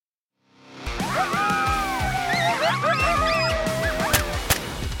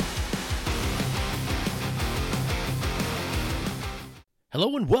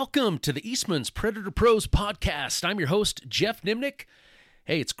Hello and welcome to the Eastman's Predator Pros podcast. I'm your host, Geoff Nimnick.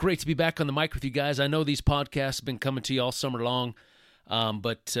 Hey, it's great to be back on the mic with you guys. I know these podcasts have been coming to you all summer long,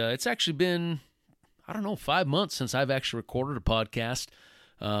 but it's actually been, 5 months since I've actually recorded a podcast.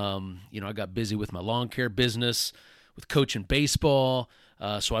 I got busy with my lawn care business, with coaching baseball,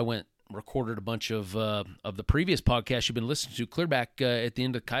 so I went and recorded a bunch of the previous podcasts you've been listening to clear back at the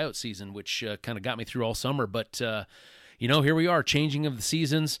end of the Coyote season, which kind of got me through all summer, but here we are, changing of the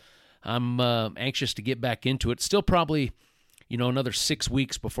seasons. I'm anxious to get back into it. Still probably, another 6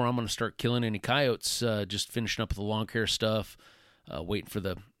 weeks before I'm going to start killing any coyotes. Just finishing up with the lawn care stuff, waiting for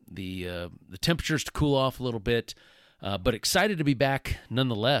the temperatures to cool off a little bit. But excited to be back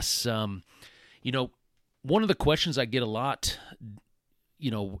nonetheless. One of the questions I get a lot,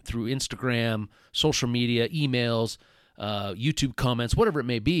 through Instagram, social media, emails, YouTube comments, whatever it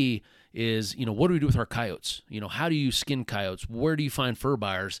may be, is, what do we do with our coyotes? How do you skin coyotes? Where do you find fur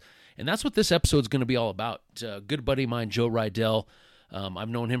buyers? And that's what this episode is going to be all about. A good buddy of mine, Joe Rydell. I've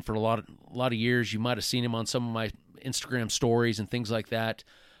known him for a lot of years. You might have seen him on some of my Instagram stories and things like that.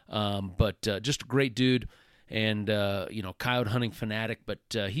 But just a great dude and, coyote hunting fanatic. But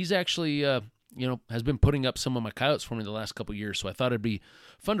he's actually, has been putting up some of my coyotes for me the last couple of years. So I thought it'd be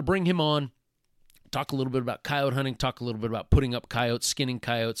fun to bring him on, talk a little bit about coyote hunting, talk a little bit about putting up coyotes, skinning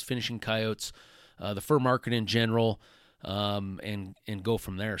coyotes, finishing coyotes, the fur market in general, and go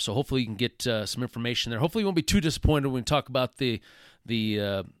from there. So hopefully you can get some information there. Hopefully you won't be too disappointed when we talk about the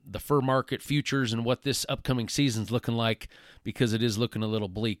fur market futures and what this upcoming season's looking like, because it is looking a little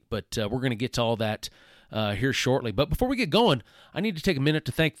bleak. But we're going to get to all that here shortly. But before we get going, I need to take a minute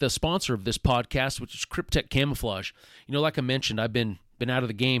to thank the sponsor of this podcast, which is Kryptek Camouflage. Like I mentioned, I've been out of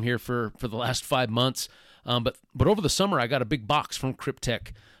the game here for the last 5 months. But over the summer, I got a big box from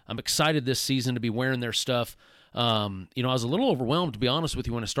Kryptek. I'm excited this season to be wearing their stuff. I was a little overwhelmed, to be honest with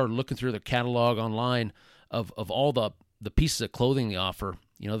you, when I started looking through their catalog online of all the pieces of clothing they offer.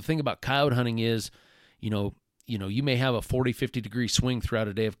 The thing about coyote hunting is, you may have a 40, 50 degree swing throughout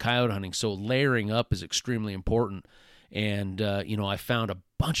a day of coyote hunting. So layering up is extremely important. And, I found a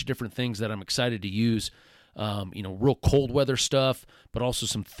bunch of different things that I'm excited to use. Real cold weather stuff, but also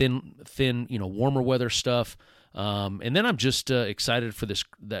some thin, warmer weather stuff. And then I'm just excited for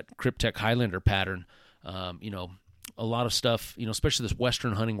that Kryptek Highlander pattern. A lot of stuff, especially this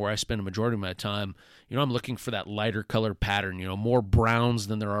Western hunting where I spend a majority of my time, I'm looking for that lighter color pattern, more browns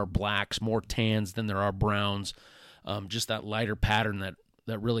than there are blacks, more tans than there are browns. Just that lighter pattern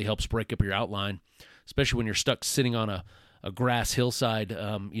that really helps break up your outline, especially when you're stuck sitting on a grass hillside,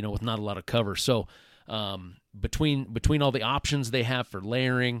 with not a lot of cover. So, between all the options they have for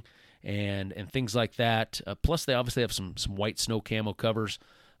layering and things like that, plus they obviously have some white snow camo covers.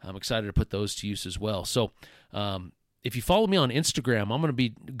 I'm excited to put those to use as well. So if you follow me on Instagram, I'm going to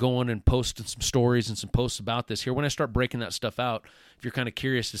be going and posting some stories and some posts about this here when I start breaking that stuff out. If you're kind of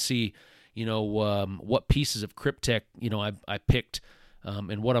curious to see, what pieces of Kryptek, I picked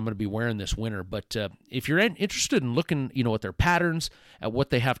and what I'm going to be wearing this winter. But if you're interested in looking, at their patterns, at what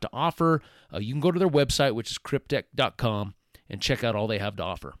they have to offer, you can go to their website, which is kryptek.com, and check out all they have to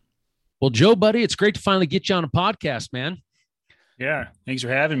offer. Well, Joe, buddy, it's great to finally get you on a podcast, man. Yeah, thanks for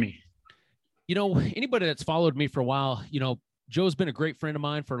having me. Anybody that's followed me for a while, Joe's been a great friend of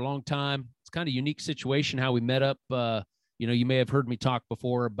mine for a long time. It's kind of a unique situation how we met up. You may have heard me talk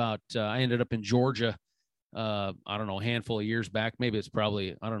before about I ended up in Georgia, a handful of years back. Maybe it's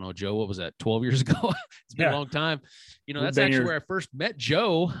probably, Joe, what was that, 12 years ago? It's been a long time. That's actually where I first met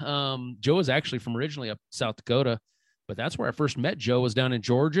Joe. Joe is actually from originally up South Dakota, but that's where I first met Joe, was down in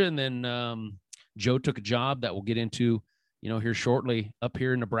Georgia. And then Joe took a job that we'll get into, here shortly, up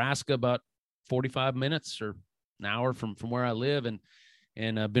here in Nebraska, about 45 minutes or an hour from where I live.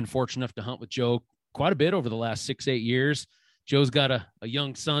 And I've been fortunate enough to hunt with Joe quite a bit over the last 6-8 years. Joe's got a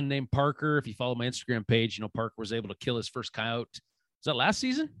young son named Parker. If you follow my Instagram page, Parker was able to kill his first coyote. Was that last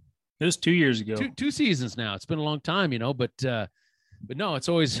season? It was 2 years ago. Two seasons now. It's been a long time, but no, it's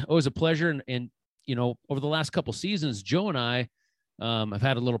always a pleasure. And over the last couple seasons, Joe and I have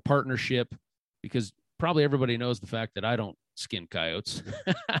had a little partnership, because probably everybody knows the fact that I don't skin coyotes.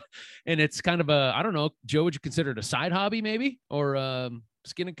 And it's kind of a, I don't know, Joe, would you consider it a side hobby maybe? Or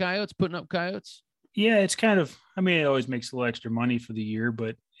skinning coyotes, putting up coyotes? Yeah, it's kind of, it always makes a little extra money for the year,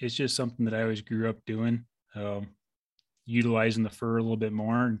 but it's just something that I always grew up doing, utilizing the fur a little bit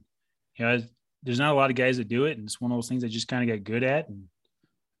more. And, there's not a lot of guys that do it. And it's one of those things I just kind of got good at. And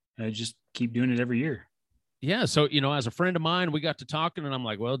I just keep doing it every year. Yeah. So, as a friend of mine, we got to talking and I'm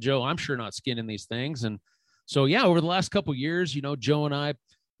like, well, Joe, I'm sure not skinning these things. And so, over the last couple of years, Joe and I,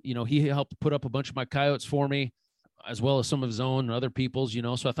 he helped put up a bunch of my coyotes for me. as well as some of his own and other people's,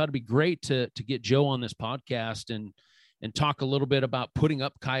 so I thought it'd be great to get Joe on this podcast and talk a little bit about putting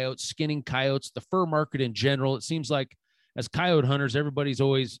up coyotes, skinning coyotes, the fur market in general. It seems like as coyote hunters, everybody's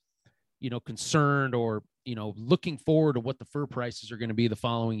always, concerned or, looking forward to what the fur prices are going to be the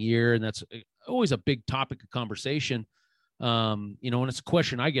following year. And that's always a big topic of conversation. And it's a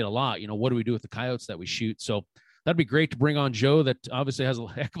question I get a lot, what do we do with the coyotes that we shoot? So that'd be great to bring on Joe that obviously has a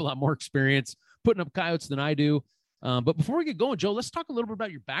heck of a lot more experience putting up coyotes than I do. But before we get going, Joe, let's talk a little bit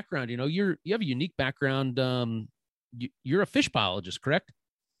about your background. You have a unique background. You're a fish biologist, correct?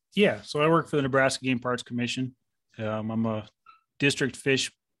 Yeah. So I work for the Nebraska Game Parks Commission. I'm a district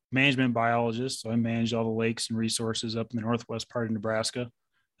fish management biologist. So I manage all the lakes and resources up in the northwest part of Nebraska.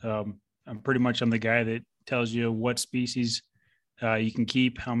 I'm the guy that tells you what species you can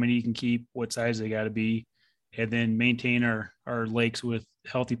keep, how many you can keep, what size they got to be, and then maintain our lakes with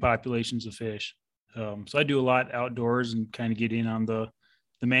healthy populations of fish. So I do a lot outdoors and kind of get in on the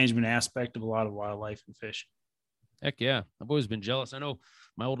management aspect of a lot of wildlife and fish. Heck yeah. I've always been jealous. I know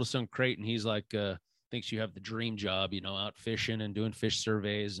my oldest son, Creighton, he's like, thinks you have the dream job, out fishing and doing fish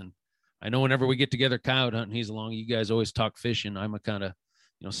surveys. And I know whenever we get together coyote hunting, he's along, you guys always talk fishing. I'm a kind of,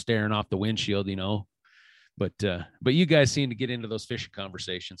 staring off the windshield, but you guys seem to get into those fishing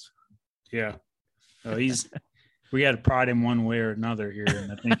conversations. Yeah. We got to prod him one way or another here.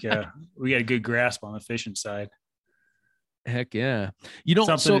 And I think we got a good grasp on the fishing side. Heck yeah.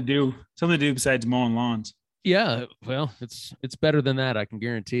 Something to do besides mowing lawns. Yeah. Well, it's better than that. I can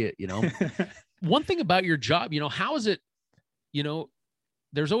guarantee it, One thing about your job, how is it,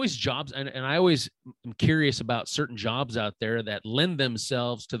 there's always jobs and I always am curious about certain jobs out there that lend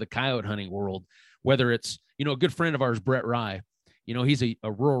themselves to the coyote hunting world, whether it's, a good friend of ours, Brett Rye, he's a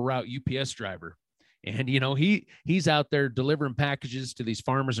rural route UPS driver. And, he's out there delivering packages to these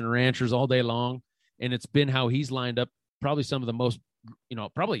farmers and ranchers all day long. And it's been how he's lined up probably some of the most,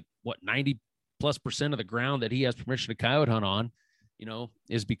 probably 90+% of the ground that he has permission to coyote hunt on,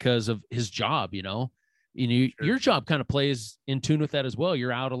 is because of his job, Sure. Your job kind of plays in tune with that as well.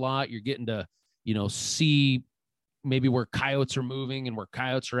 You're out a lot. You're getting to, see maybe where coyotes are moving and where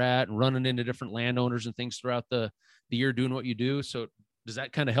coyotes are at and running into different landowners and things throughout the year doing what you do. So does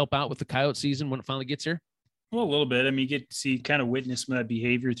that kind of help out with the coyote season when it finally gets here? Well, a little bit. I mean, you get to see kind of witness some of that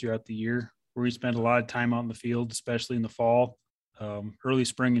behavior throughout the year where we spend a lot of time out in the field, especially in the fall, early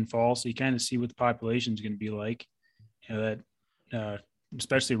spring and fall. So you kind of see what the population is going to be like.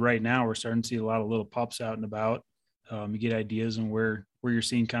 Especially right now, we're starting to see a lot of little pups out and about. You get ideas on where you're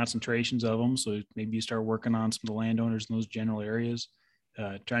seeing concentrations of them. So maybe you start working on some of the landowners in those general areas,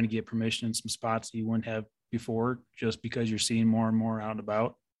 trying to get permission in some spots that you wouldn't have before, just because you're seeing more and more out and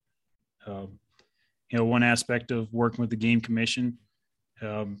about. One aspect of working with the game commission,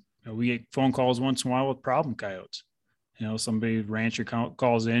 we get phone calls once in a while with problem coyotes. Somebody rancher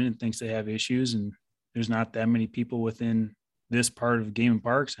calls in and thinks they have issues, and there's not that many people within this part of game and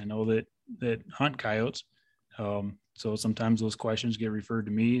parks I know that hunt coyotes. So sometimes those questions get referred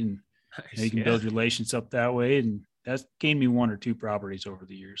to me, and you can build relations up that way. And that's gained me one or two properties over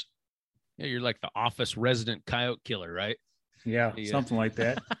the years. Yeah, you're like the office resident coyote killer, right? Yeah, something like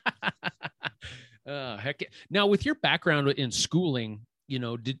that. Heck yeah. Now, with your background in schooling,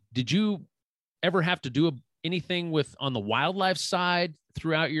 did you ever have to do anything on the wildlife side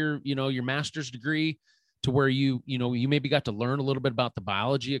throughout your master's degree, to where you maybe got to learn a little bit about the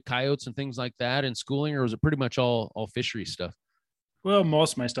biology of coyotes and things like that in schooling, or was it pretty much all fishery stuff? Well,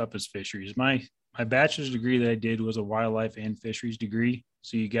 most of my stuff is fisheries. My bachelor's degree that I did was a wildlife and fisheries degree.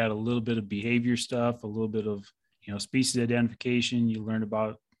 So you got a little bit of behavior stuff, a little bit of, species identification. You learn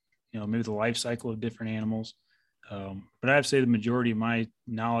about, maybe the life cycle of different animals. But I'd say the majority of my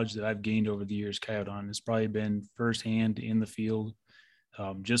knowledge that I've gained over the years coyote hunting has probably been firsthand in the field,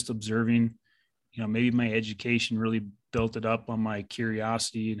 just observing. Maybe my education really built it up on my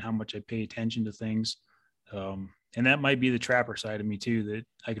curiosity and how much I pay attention to things. And that might be the trapper side of me too, that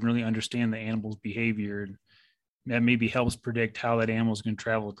I can really understand the animal's behavior, and that maybe helps predict how that animal is going to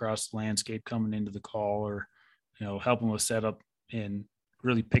travel across the landscape coming into the call, or, helping with setup and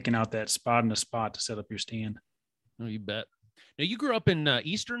really picking out that spot in a spot to set up your stand. Oh, you bet. Now, you grew up in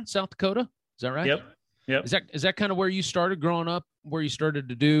eastern South Dakota. Is that right? Yep. Is that kind of where you started growing up, where you started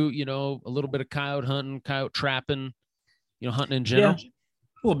to do, a little bit of coyote hunting, coyote trapping, hunting in general? Yeah,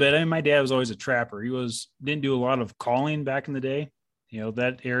 a little bit. I mean, my dad was always a trapper. He didn't do a lot of calling back in the day.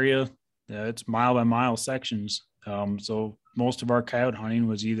 That area, it's mile by mile sections. So most of our coyote hunting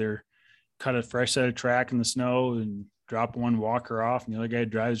was either cut a fresh set of track in the snow and drop one walker off, and the other guy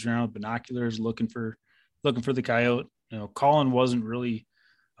drives around with binoculars looking for the coyote. Calling wasn't really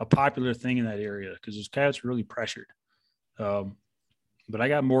a popular thing in that area because those coyotes were really pressured. But I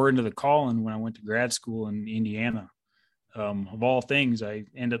got more into the calling when I went to grad school in Indiana. Of all things, I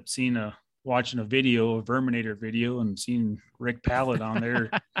end up watching a Verminator video, and seeing Rick Pallet on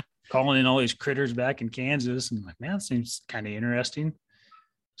there calling in all these critters back in Kansas. And I'm like, man, that seems kind of interesting.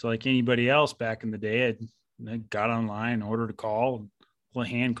 So like anybody else back in the day, I got online, ordered a call, a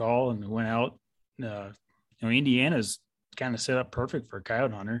hand call, and went out. Indiana's kind of set up perfect for a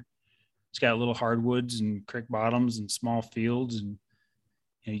coyote hunter. It's got little hardwoods and creek bottoms and small fields, and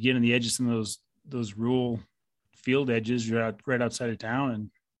you get on the edge of some of those rural field edges right outside of town, and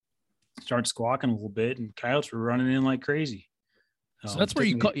start squawking a little bit, and coyotes were running in like crazy. So that's where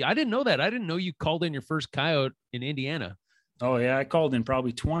I didn't know that. I didn't know you called in your first coyote in Indiana. Oh yeah, I called in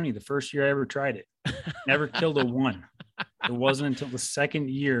probably 20 the first year I ever tried it. Never killed a one. It wasn't until the second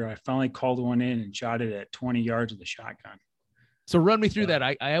year I finally called one in and shot it at 20 yards with a shotgun. So run me through that.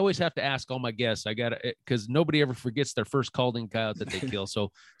 I always have to ask all my guests. I got to, because nobody ever forgets their first called in coyote that they kill.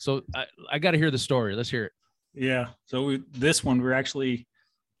 So I got to hear the story. Let's hear it. Yeah. So we're actually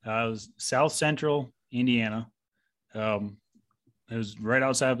it was South Central Indiana. It was right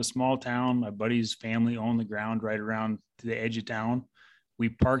outside of a small town. My buddy's family owned the ground right around to the edge of town. We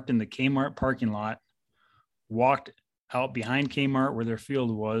parked in the Kmart parking lot, walked out behind Kmart where their field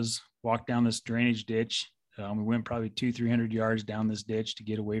was, walked down this drainage ditch. We went probably 200-300 yards down this ditch to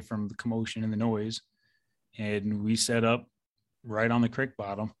get away from the commotion and the noise. And we set up right on the creek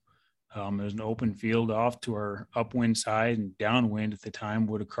bottom. There's an open field off to our upwind side, and downwind at the time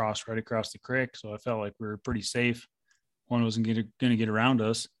would have crossed right across the creek. So I felt like we were pretty safe. One wasn't going to get around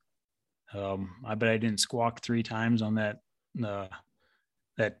us. I bet I didn't squawk 3 times on that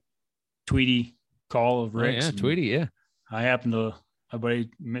Tweety call of Rick's. Oh, yeah, Tweety, yeah. My buddy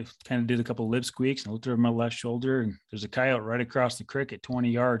kind of did a couple of lip squeaks, and I looked over my left shoulder, and there's a coyote right across the creek at 20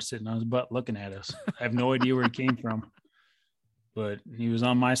 yards sitting on his butt looking at us. I have no idea where he came from, but he was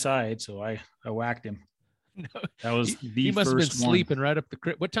on my side, so I whacked him. No, that was he must have been sleeping right up the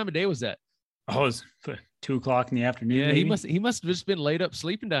creek. What time of day was that? Oh, it was 2:00 in the afternoon. Yeah, maybe. he must have just been laid up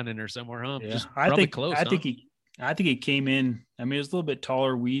sleeping down in there somewhere, huh? Yeah, just I think close. I think he came in. I mean, it was a little bit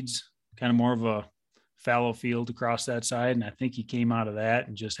taller weeds, kind of more of a fallow field across that side, and I think he came out of that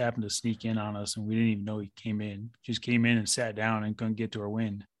and just happened to sneak in on us, and we didn't even know he came in. Just came in and sat down and couldn't get to our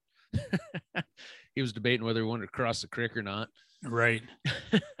wind. He was debating whether he wanted to cross the creek or not. Right.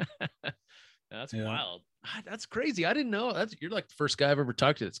 That's wild. That's crazy. I didn't know. You're like the first guy I've ever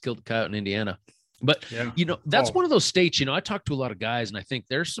talked to that's killed a coyote in Indiana. But that's one of those states. I talk to a lot of guys, and I think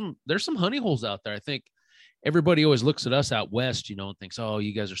there's some honey holes out there. I think everybody always looks at us out west, and thinks, oh,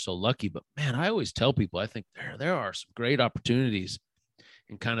 you guys are so lucky. But man, I always tell people, I think there are some great opportunities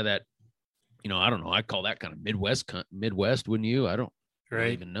in kind of that, I don't know. I call that kind of Midwest, wouldn't you? I don't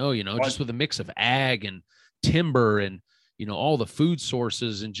even know, just with a mix of ag and timber and, all the food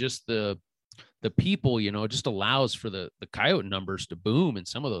sources and just the people, just allows for the coyote numbers to boom in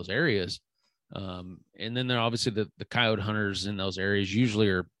some of those areas. And then there obviously the coyote hunters in those areas usually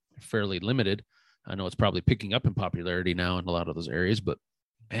are fairly limited. I know it's probably picking up in popularity now in a lot of those areas, but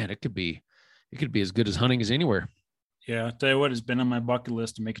man, it could be as good as hunting as anywhere. Yeah. I'll tell you what, it's been on my bucket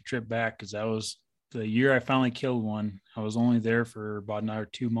list to make a trip back, because that was the year I finally killed one. I was only there for about another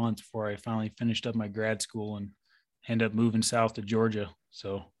 2 months before I finally finished up my grad school and ended up moving south to Georgia.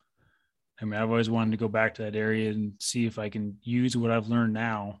 So, I mean, I've always wanted to go back to that area and see if I can use what I've learned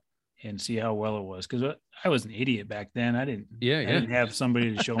now and see how well it was. Because I was an idiot back then. I didn't have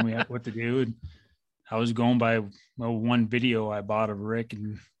somebody to show me what to do. And I was going by one video I bought of Rick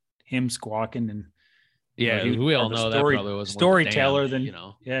and him squawking. And we all know that probably was storyteller than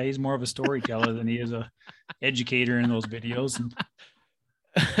he's more of a storyteller than he is a educator in those videos.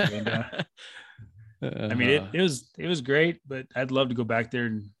 I mean, it was great, but I'd love to go back there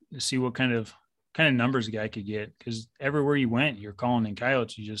and see what kind of numbers a guy could get, because everywhere you went, you're calling in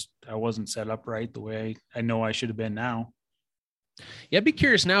coyotes. I wasn't set up right the way I know I should have been now. Yeah, I'd be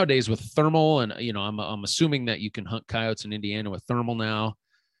curious nowadays with thermal, and I'm assuming that you can hunt coyotes in Indiana with thermal now.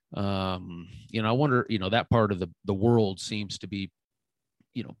 I wonder, that part of the world seems to be,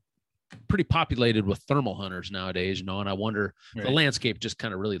 pretty populated with thermal hunters nowadays, and I wonder if the landscape just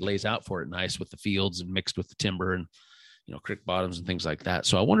kind of really lays out for it nice with the fields and mixed with the timber and, creek bottoms and things like that.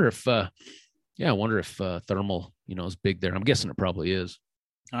 So I wonder if, thermal, is big there. I'm guessing it probably is.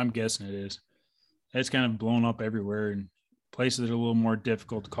 I'm guessing it is. It's kind of blown up everywhere, and places that are a little more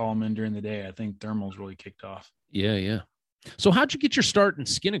difficult to call them in during the day. I think thermal's really kicked off. Yeah. So how'd you get your start in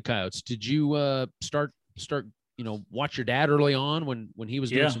skinning coyotes? Did you start watch your dad early on when he was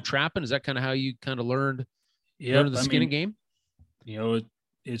doing some trapping? Is that kind of how you kind of learned the skinning game?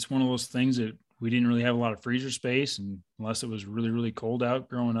 It's one of those things that we didn't really have a lot of freezer space, and unless it was really, really cold out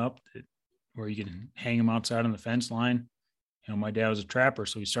growing up, where you could hang them outside on the fence line. My dad was a trapper,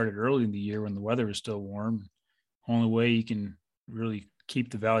 so he started early in the year when the weather was still warm. Only way you can really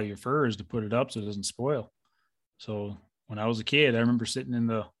keep the value of your fur is to put it up so it doesn't spoil. So when I was a kid, I remember sitting in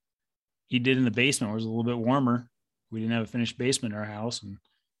the basement where it was a little bit warmer. We didn't have a finished basement in our house, and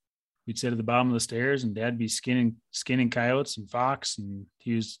we'd sit at the bottom of the stairs, and Dad be skinning coyotes and fox, and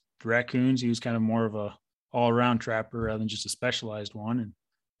he was raccoons. He was kind of more of a all around trapper rather than just a specialized one.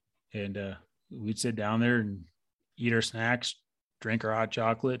 And we'd sit down there and eat our snacks, drink our hot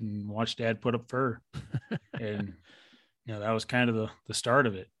chocolate, and watch Dad put up fur. And that was kind of the start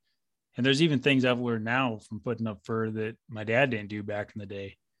of it. And there's even things I've learned now from putting up fur that my dad didn't do back in the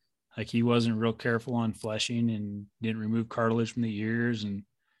day. Like, he wasn't real careful on fleshing and didn't remove cartilage from the ears. And,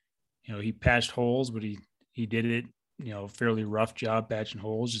 he patched holes, but he did it, fairly rough job patching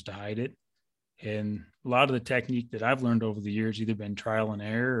holes just to hide it. And a lot of the technique that I've learned over the years, either been trial and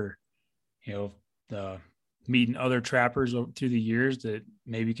error or, meeting other trappers through the years that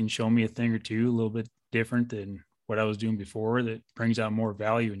maybe can show me a thing or two, a little bit different than what I was doing before, that brings out more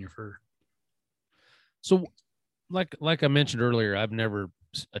value in your fur. So like I mentioned earlier, I've never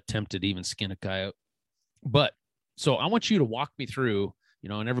attempted to even skin a coyote, but so I want you to walk me through,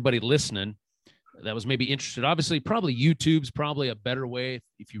 and everybody listening that was maybe interested, obviously probably YouTube's probably a better way.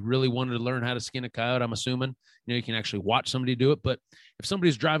 If you really wanted to learn how to skin a coyote, I'm assuming, you can actually watch somebody do it. But if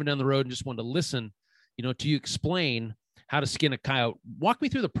somebody's driving down the road and just wanted to listen, to you explain how to skin a coyote, walk me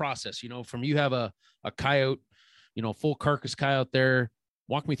through the process, from you have a coyote, full carcass coyote there,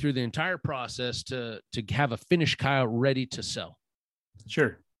 walk me through the entire process to have a finished coyote ready to sell.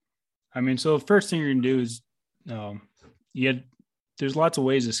 Sure. So the first thing you're going to do is, there's lots of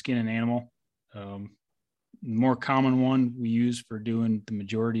ways to skin an animal. The more common one we use for doing the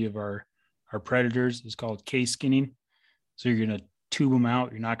majority of our predators is called case skinning. So you're going to tube them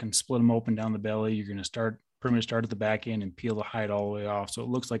out. You're not going to split them open down the belly. You're going to pretty much start at the back end and peel the hide all the way off. So it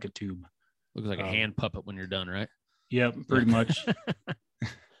looks like a tube. Looks like a hand puppet when you're done, right? Yep, pretty much.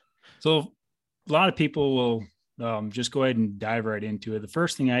 So a lot of people will just go ahead and dive right into it. The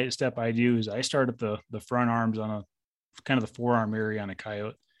first step I do is I start at the front arms on a kind of the forearm area on a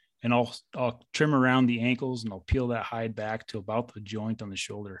coyote, and I'll trim around the ankles, and I'll peel that hide back to about the joint on the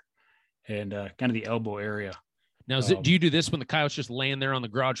shoulder and kind of the elbow area. Now, do you do this when the coyote's just laying there on the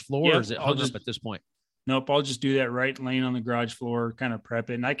garage floor, or is it hung up at this point? Nope, I'll just do that right laying on the garage floor, kind of prep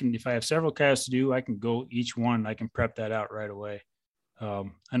it. And if I have several coyotes to do, I can go each one, I can prep that out right away. I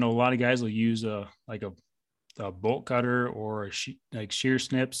know a lot of guys will use a bolt cutter or like shear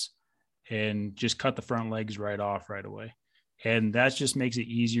snips and just cut the front legs right off right away. And that just makes it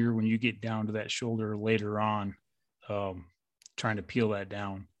easier when you get down to that shoulder later on, trying to peel that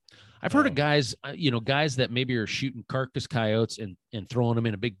down. I've heard of guys, guys that maybe are shooting carcass coyotes and throwing them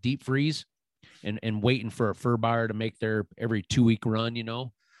in a big deep freeze and waiting for a fur buyer to make their every 2-week run.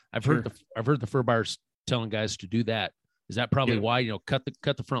 I've heard the fur buyers telling guys to do that. Is that probably why, cut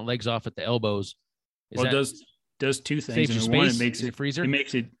the front legs off at the elbows? It does two things. Saves you space. It makes it freezer. It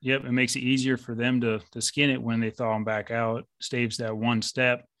makes it easier for them to skin it when they thaw them back out. Saves that one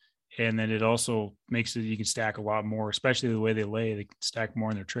step. And then it also makes it, you can stack a lot more, especially the way they lay. They can stack more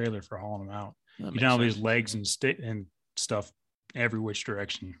in their trailer for hauling them out. You don't have these legs and stuff every which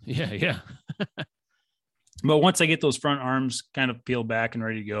direction. Yeah. But once I get those front arms kind of peeled back and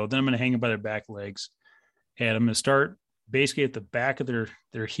ready to go, then I'm going to hang them by their back legs. And I'm going to start basically at the back of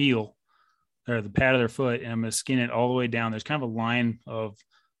their heel or the pad of their foot. And I'm going to skin it all the way down. There's kind of a line of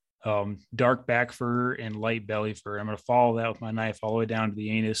dark back fur and light belly fur. I'm going to follow that with my knife all the way down to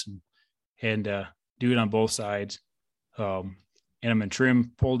the anus and do it on both sides. And I'm going to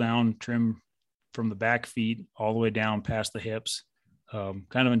pull down from the back feet all the way down past the hips, kind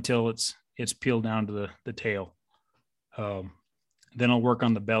of until it's peeled down to the tail. Then I'll work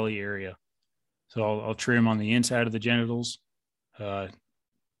on the belly area. So I'll trim on the inside of the genitals, you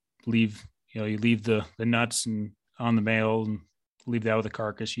leave the nuts and on the male and leave that with the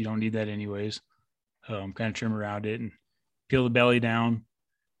carcass. You don't need that anyways. Kind of trim around it and peel the belly down,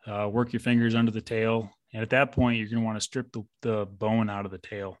 work your fingers under the tail. And at that point, you're going to want to strip the bone out of the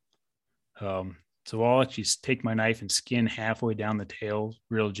tail. So I'll actually take my knife and skin halfway down the tail,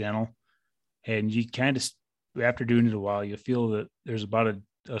 real gentle. And you kind of, after doing it a while, you'll feel that there's about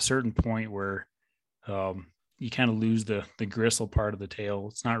a certain point where you kind of lose the gristle part of the tail.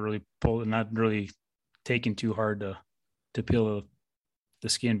 It's not really taking too hard to peel the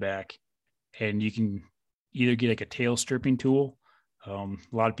skin back. And you can either get like a tail stripping tool. A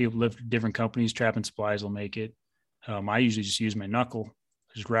lot of people, different companies, Trap and Supplies will make it. I usually just use my knuckle,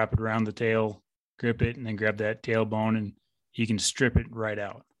 just wrap it around the tail, grip it, and then grab that tailbone, and you can strip it right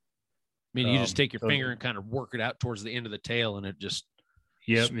out. I mean, you just take your finger and kind of work it out towards the end of the tail, and it just.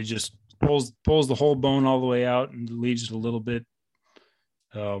 Yep, it just pulls the whole bone all the way out and leaves it a little bit.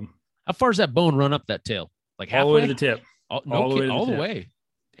 How far does that bone run up that tail? Like halfway? All the way to the tip. All the way.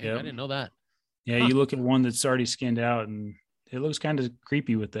 Dang, yep. I didn't know that. Yeah, You look at one that's already skinned out, and it looks kind of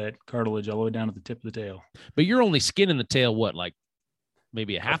creepy with that cartilage all the way down to the tip of the tail. But you're only skinning the tail, what, like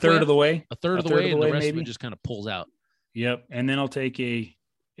maybe a third of the way? A third of the way, and the rest maybe. Of it just kind of pulls out. Yep, and then I'll take it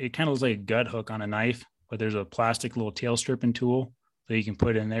kind of looks like a gut hook on a knife, but there's a plastic little tail stripping tool that you can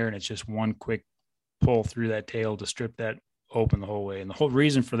put in there, and it's just one quick pull through that tail to strip that open the whole way. And the whole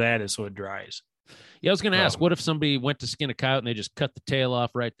reason for that is so it dries. Yeah, I was going to ask, what if somebody went to skin a coyote and they just cut the tail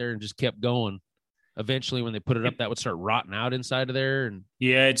off right there and just kept going? Eventually, when they put it up, that would start rotting out inside of there. And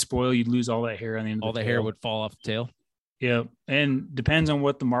yeah, it'd spoil. You'd lose all that hair on the end of the tail. All the hair would fall off the tail. Yeah, and depends on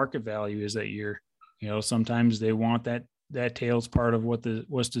what the market value is that year. Sometimes they want that tail's part of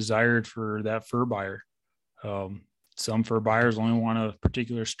what's desired for that fur buyer. Some fur buyers only want a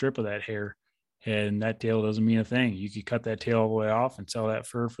particular strip of that hair, and that tail doesn't mean a thing. You could cut that tail all the way off and sell that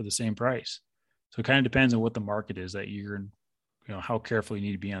fur for the same price. So it kind of depends on what the market is that year, and how careful you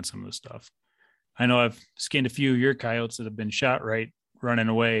need to be on some of this stuff. I know I've skinned a few of your coyotes that have been shot right running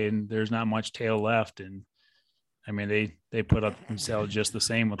away, and there's not much tail left. And I mean, they put up themselves just the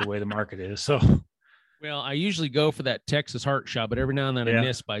same with the way the market is. So, well, I usually go for that Texas heart shot, but every now and then I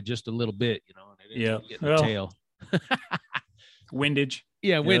miss by just a little bit, and I didn't get the tail. Windage.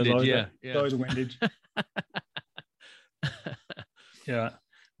 Yeah, windage. It's always windage. Yeah.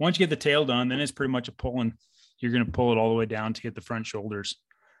 Once you get the tail done, then it's pretty much a pulling. You're going to pull it all the way down to get the front shoulders.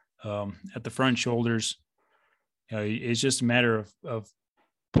 At the front shoulders, it's just a matter of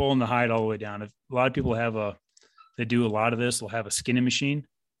pulling the hide all the way down. If a lot of people they do a lot of this, they'll have a skinning machine.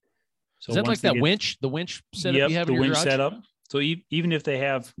 So is that like that winch? The winch setup you have in your garage? The winch setup. So even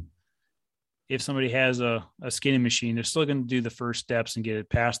if somebody has a skinning machine, they're still going to do the first steps and get it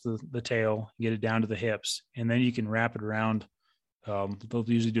past the tail, get it down to the hips, and then you can wrap it around. They'll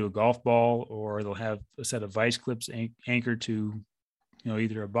usually do a golf ball, or they'll have a set of vice clips anchored to,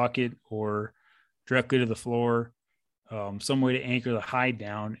 either a bucket or directly to the floor, some way to anchor the hide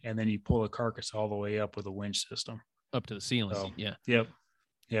down, and then you pull the carcass all the way up with a winch system. Up to the ceiling. So, yeah. Yep.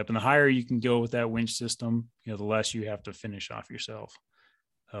 And the higher you can go with that winch system, the less you have to finish off yourself.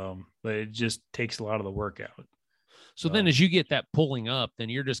 But it just takes a lot of the work out. So then as you get that pulling up, then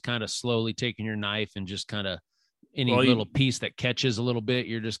you're just kind of slowly taking your knife and just kind of little piece that catches a little bit,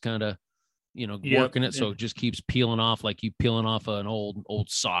 you're just kind of, working it. So it just keeps peeling off, like you peeling off an old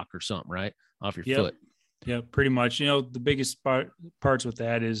sock or something, right? Off your foot. Yeah, pretty much. The biggest parts with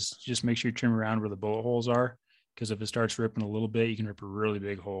that is just make sure you trim around where the bullet holes are. Because if it starts ripping a little bit, you can rip a really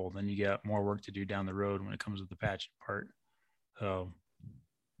big hole. Then you got more work to do down the road when it comes to the patching part. So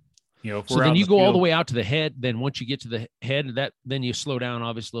then you go all the way out to the head. Then once you get to the head, then you slow down.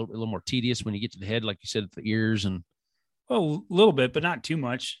 Obviously, a little more tedious when you get to the head, like you said, the ears and. Well, a little bit, but not too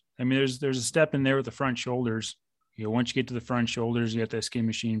much. I mean, there's a step in there with the front shoulders. Once you get to the front shoulders, you got that skin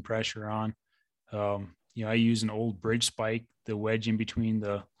machine pressure on. I use an old bridge spike, the wedge in between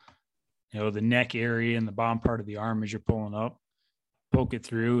the the neck area and the bottom part of the arm as you're pulling up, poke it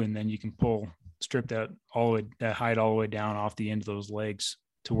through, and then you can strip that hide all the way down off the end of those legs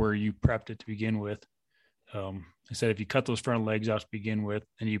to where you prepped it to begin with. I said, if you cut those front legs off to begin with,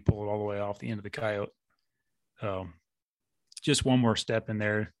 and you pull it all the way off the end of the coyote, just one more step in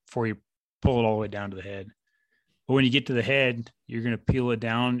there before you pull it all the way down to the head. But when you get to the head, you're going to peel it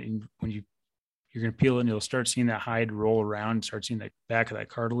down, and when you're going to peel it, and you'll start seeing that hide roll around and start seeing the back of that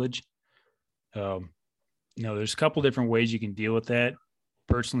cartilage. There's a couple different ways you can deal with that.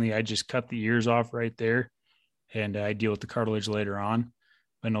 Personally, I just cut the ears off right there, and I deal with the cartilage later on.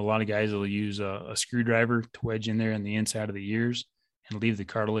 I know a lot of guys will use a screwdriver to wedge in there in the inside of the ears and leave the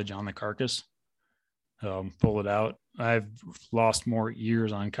cartilage on the carcass. Pull it out. I've lost more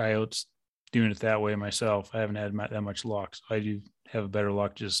ears on coyotes doing it that way myself. I haven't had that much luck. So I do have a better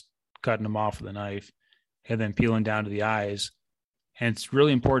luck just cutting them off with a knife and then peeling down to the eyes. And it's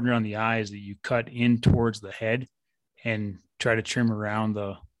really important around the eyes that you cut in towards the head and try to trim around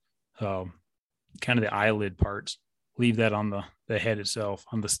the kind of the eyelid parts. Leave that on the head itself,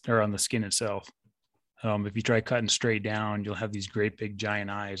 on the skin itself. If you try cutting straight down, you'll have these great big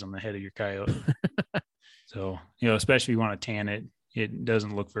giant eyes on the head of your coyote. So, especially if you want to tan it, it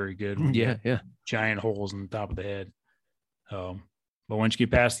doesn't look very good. Yeah. Giant holes on the top of the head. But once you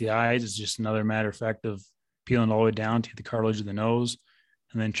get past the eyes, it's just another matter of fact of peeling all the way down to the cartilage of the nose,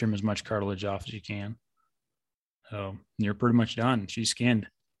 and then trim as much cartilage off as you can. You're pretty much done. She's skinned.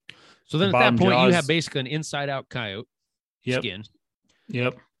 So then at that point, you have basically an inside out coyote skin.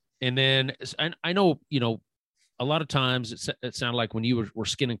 Yep. And then I know, a lot of times it sounded like when you were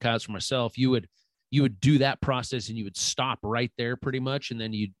skinning coyotes for myself, you would do that process and you would stop right there pretty much. And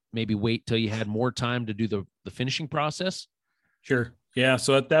then you'd maybe wait till you had more time to do the finishing process. Sure. Yeah.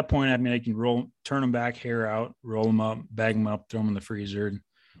 So at that point, I mean, I can turn them back, hair out, roll them up, bag them up, throw them in the freezer. And,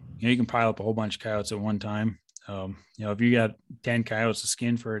 you can pile up a whole bunch of coyotes at one time. If you got 10 coyotes to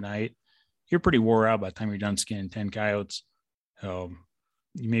skin for a night, you're pretty wore out by the time you're done skinning 10 coyotes.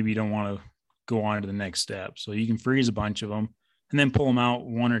 Maybe you don't want to go on to the next step. So you can freeze a bunch of them and then pull them out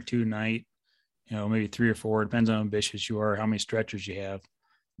 1 or 2 a night, maybe 3 or 4, depends on how ambitious you are, how many stretchers you have,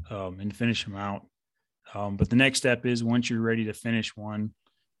 and finish them out. But the next step is once you're ready to finish one,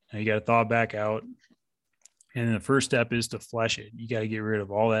 you got to thaw it back out. And then the first step is to flesh it. You got to get rid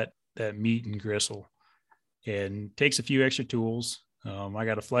of all that meat and gristle, and it takes a few extra tools. I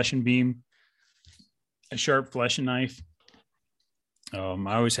got a fleshing beam, a sharp fleshing knife. I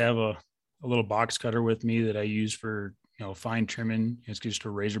always have a little box cutter with me that I use for, fine trimming. It's just a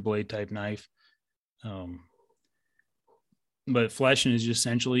razor blade type knife. But fleshing is just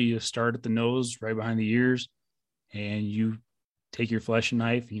essentially you start at the nose right behind the ears, and you take your fleshing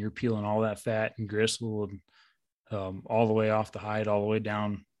knife and you're peeling all that fat and gristle and all the way off the hide, all the way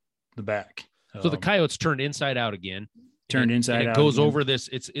down the back. So the coyote's turned inside out again. It goes over this.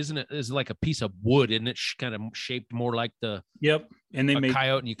 Is like a piece of wood, isn't it? Kind of shaped more like Yep. And they make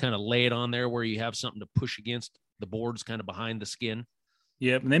coyote, and you kind of lay it on there where you have something to push against the boards, kind of behind the skin.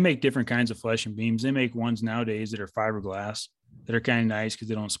 Yep. And they make different kinds of fleshing beams. They make ones nowadays that are fiberglass that are kind of nice because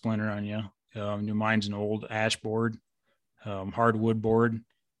they don't splinter on you. Mine's an old ash board, hardwood board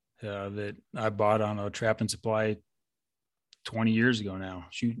that I bought on a Trap and Supply 20 years ago now.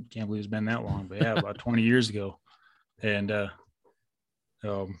 Shoot, can't believe it's been that long, but yeah, about 20 years ago. And,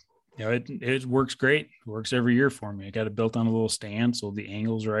 it works great. It works every year for me. I got it built on a little stand, so the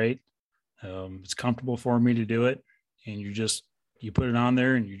angle's right. It's comfortable for me to do it. And you put it on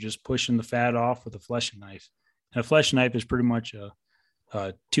there and you're just pushing the fat off with a fleshing knife. And a fleshing knife is pretty much a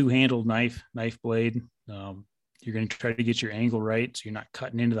 2-handled knife blade. You're going to try to get your angle right, so you're not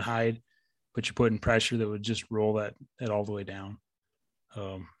cutting into the hide, but you're putting pressure that would just roll that all the way down.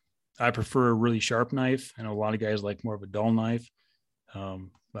 I prefer a really sharp knife. I know a lot of guys like more of a dull knife.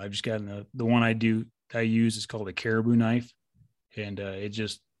 But I've just gotten the one I use is called a caribou knife, and it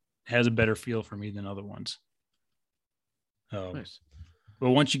just has a better feel for me than other ones. Nice. But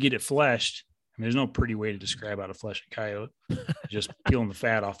once you get it fleshed, I mean, there's no pretty way to describe how to flesh a coyote. Just peeling the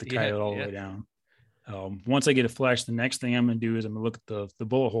fat off the coyote all the way down. Once I get it fleshed, the next thing I'm going to do is I'm going to look at the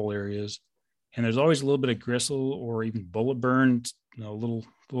bullet hole areas, and there's always a little bit of gristle or even bullet burn, little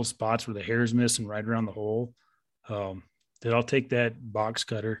spots where the hair's missing right around the hole. That I'll take that box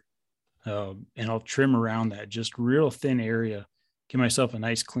cutter and I'll trim around that just real thin area, give myself a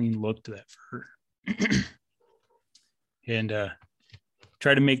nice clean look to that fur. And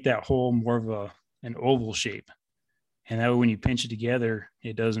try to make that hole more of an oval shape. And that way when you pinch it together,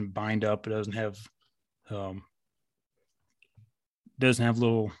 it doesn't bind up. It doesn't have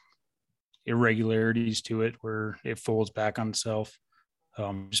little irregularities to it where it folds back on itself.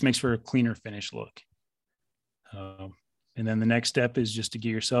 Just makes for a cleaner finish look. And then the next step is just to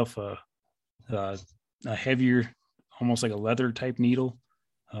get yourself a heavier, almost like a leather type needle.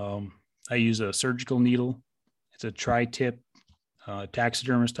 I use a surgical needle. It's a tri-tip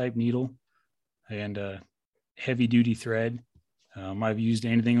taxidermist type needle and a heavy duty thread. I've used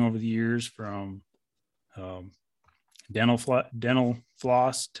anything over the years from dental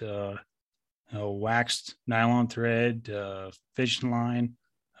floss to waxed nylon thread, fishing line.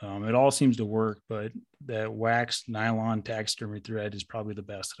 It all seems to work, but that waxed nylon taxidermy thread is probably the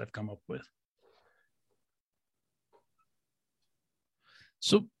best that I've come up with.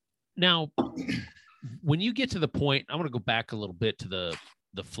 So now when you get to the point, I want to go back a little bit to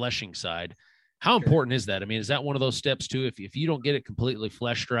the fleshing side. How important is that? I mean, is that one of those steps too? If you don't get it completely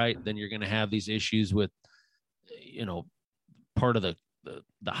fleshed right, then you're going to have these issues with, part of the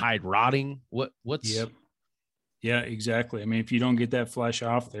hide rotting. What's Yep. Yeah, exactly. I mean, if you don't get that flesh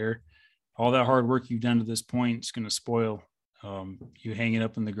off there, all that hard work you've done to this point is going to spoil. You hang it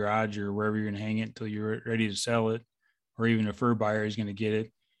up in the garage or wherever you're going to hang it until you're ready to sell it, or even a fur buyer is going to get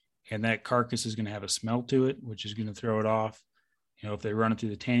it. And that carcass is going to have a smell to it, which is going to throw it off. If they run it through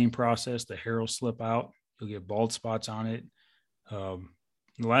the tanning process, the hair will slip out. You'll get bald spots on it. The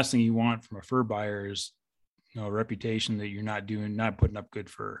last thing you want from a fur buyer is, a reputation that you're not putting up good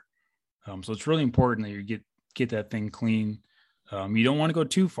fur. So it's really important that you get that thing clean. You don't want to go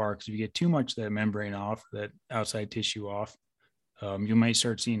too far, because if you get too much of that membrane off, that outside tissue off, you might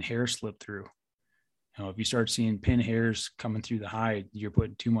start seeing hair slip through. If you start seeing pin hairs coming through the hide, you're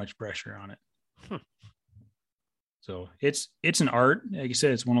putting too much pressure on it. So it's an art. Like I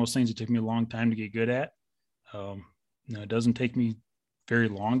said, it's one of those things that took me a long time to get good at. It doesn't take me very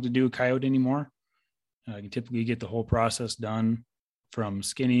long to do a coyote anymore. I can typically get the whole process done from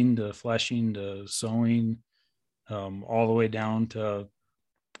skinning to fleshing to sewing, all the way down to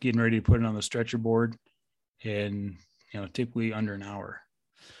getting ready to put it on the stretcher board, and typically under an hour.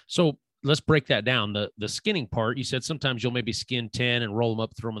 So let's break that down. The skinning part, you said sometimes you'll maybe skin 10 and roll them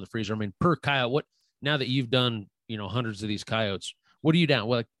up, throw them in the freezer. I mean, per coyote, now that you've done, hundreds of these coyotes, what are you down?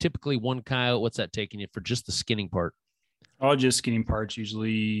 Well, like typically one coyote, what's that taking you for just the skinning part? All just skinning parts,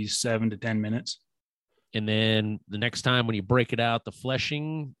 usually 7 to 10 minutes. And then the next time when you break it out, the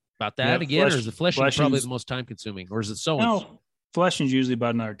fleshing, about that again, or is the fleshing probably the most time consuming, or is it sewing? No, fleshing is usually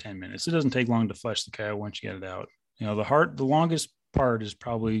about another 10 minutes. It doesn't take long to flesh the coyote once you get it out. The longest part is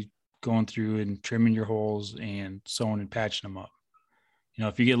probably going through and trimming your holes and sewing and patching them up.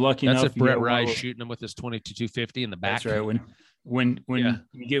 If you get lucky enough, that's if Brett Rye's shooting them with his 22-250 in the back. That's right. When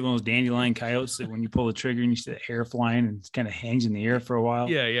you get one of those dandelion coyotes that when you pull the trigger and you see the hair flying and it kind of hangs in the air for a while.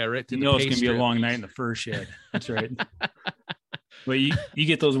 Yeah, right. It's gonna be a long night in the fur shed. That's right. But you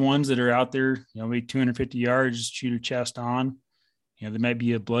get those ones that are out there, maybe 250 yards, just shoot your chest on. There might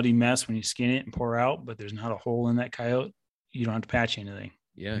be a bloody mess when you skin it and pour out, but there's not a hole in that coyote. You don't have to patch anything.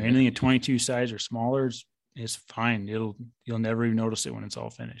 Yeah. Anything at 22 size or smaller is fine. You'll never even notice it when it's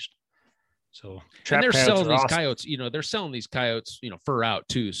all finished. So and they're selling these coyotes, they're selling these coyotes, fur out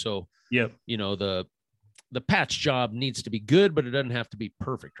too. So yep. The patch job needs to be good, but it doesn't have to be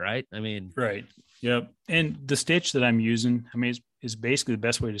perfect, right? I mean, right. Yep. And the stitch that I'm using, is basically the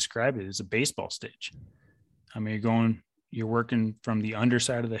best way to describe it is a baseball stitch. You're working from the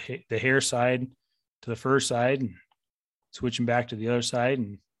underside of the hair side to the fur side and switching back to the other side,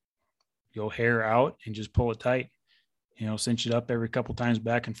 and you'll hair out and just pull it tight. Cinch it up every couple times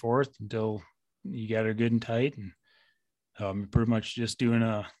back and forth until you got it good and tight. And you're pretty much just doing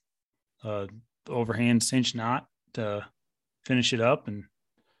a overhand cinch knot to finish it up, and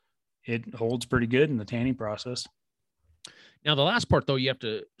it holds pretty good in the tanning process. Now, the last part though, you have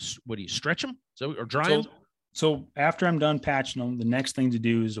to, what do you stretch them or dry them? So after I'm done patching them, the next thing to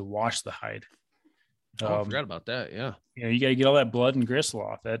do is to wash the hide. I forgot about that. Yeah. You got to get all that blood and gristle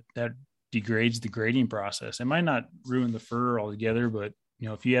off. That degrades the grading process. It might not ruin the fur altogether, but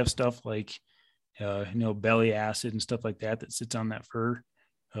if you have stuff like belly acid and stuff like that sits on that fur,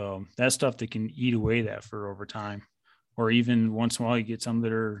 that's stuff that can eat away that fur over time. Or even once in a while you get some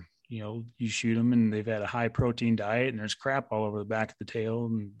that are you shoot them and they've had a high protein diet and there's crap all over the back of the tail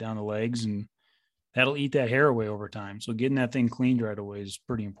and down the legs, and that'll eat that hair away over time. So getting that thing cleaned right away is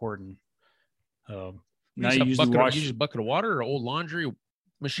pretty important. Now you use a bucket of water or old laundry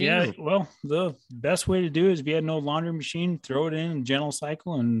machine? Yeah, well, the best way to do is if you had an old laundry machine, throw it in a gentle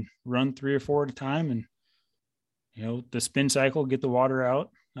cycle and run 3 or 4 at a time. And, the spin cycle, get the water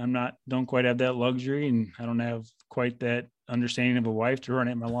out. Don't quite have that luxury, and I don't have quite that understanding of a wife to run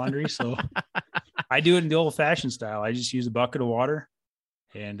at my laundry. So I do it in the old fashioned style. I just use a bucket of water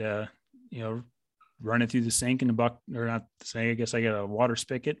and, run it through the sink in the bucket, or not the sink. I guess I got a water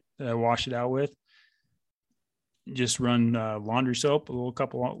spigot that I wash it out with. Just run laundry soap, a little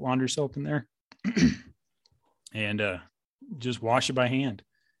couple of laundry soap in there, and just wash it by hand.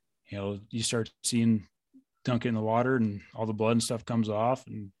 You start seeing dunk it in the water, and all the blood and stuff comes off,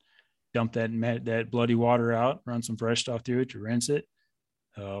 and dump that bloody water out. Run some fresh stuff through it to rinse it.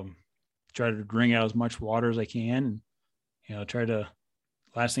 Try to wring out as much water as I can, and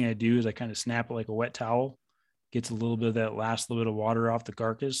last thing I do is I kind of snap it like a wet towel. Gets a little bit of that last little bit of water off the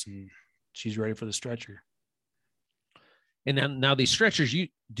carcass, and she's ready for the stretcher. And now these stretchers,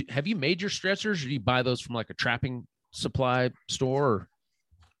 have you made your stretchers, or do you buy those from like a trapping supply store? Or?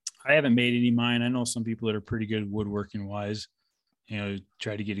 I haven't made any of mine. I know some people that are pretty good woodworking wise,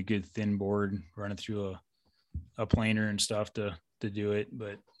 try to get a good thin board, run it through a planer and stuff to do it.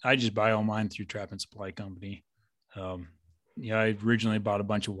 But I just buy all mine through Trap and Supply Company. I originally bought a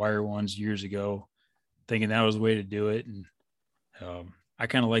bunch of wire ones years ago, thinking that was the way to do it. And I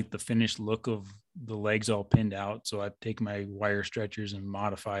kind of like the finished look of the legs all pinned out. So I take my wire stretchers and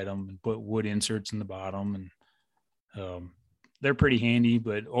modified them and put wood inserts in the bottom. And they're pretty handy,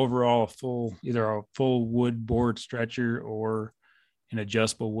 but overall either a full wood board stretcher or an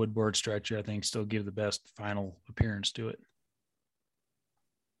adjustable wood board stretcher, I think still give the best final appearance to it.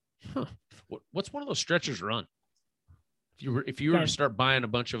 Huh. What's one of those stretchers run? If you were to start buying a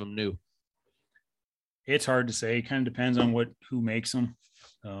bunch of them new? It's hard to say. It kind of depends on who makes them.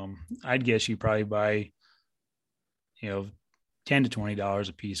 I'd guess you probably buy, $10 to $20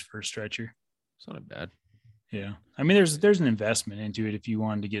 a piece for a stretcher. It's not bad. Yeah. I mean, there's an investment into it if you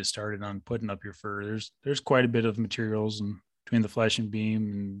wanted to get started on putting up your fur. There's quite a bit of materials and between the flesh and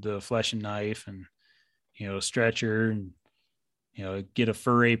beam and the flesh and knife and, stretcher and, get a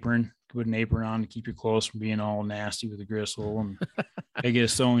fur apron, put an apron on to keep your clothes from being all nasty with the gristle, and I get a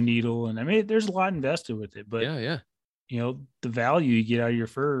sewing needle. And I mean, there's a lot invested with it, but yeah. The value you get out of your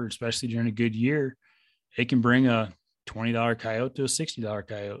fur, especially during a good year, it can bring a $20 coyote to a $60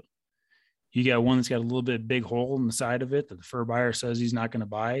 coyote. You got one that's got a little bit big hole in the side of it that the fur buyer says he's not going to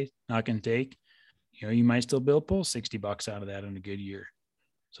buy, not going to take. You might still be able to pull $60 out of that in a good year.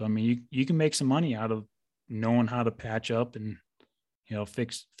 So, I mean, you can make some money out of knowing how to patch up and,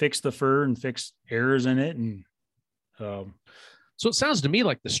 fix the fur and fix errors in it. And so it sounds to me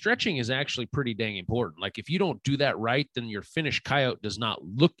like the stretching is actually pretty dang important. Like if you don't do that right, then your finished coyote does not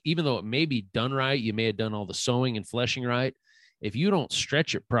look, even though it may be done right, you may have done all the sewing and fleshing right. If you don't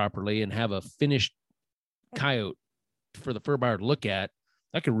stretch it properly and have a finished coyote for the fur buyer to look at,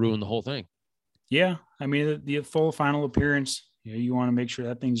 that could ruin the whole thing. Yeah. I mean, the full final appearance, you want to make sure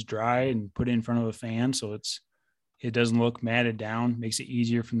that thing's dry and put it in front of a fan so it doesn't look matted down, makes it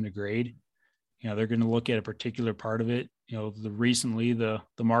easier for them to grade. They're going to look at a particular part of it. Recently the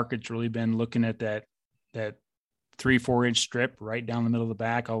market's really been looking at that 3-4 inch strip right down the middle of the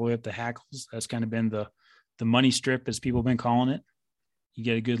back, all the way up the hackles. That's kind of been the money strip, as people have been calling it. You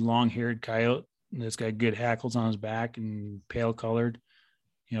get a good long haired coyote that's got good hackles on his back and pale colored.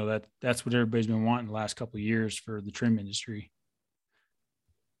 That's what everybody's been wanting the last couple of years for the trim industry.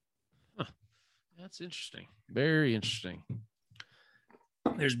 Huh. That's interesting. Very interesting.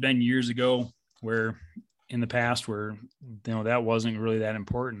 There's been years ago where in the past where, that wasn't really that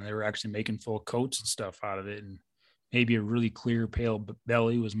important. They were actually making full coats and stuff out of it. And maybe a really clear, pale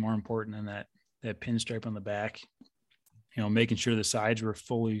belly was more important than that pinstripe on the back, making sure the sides were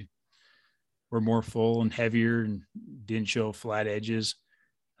more full and heavier and didn't show flat edges.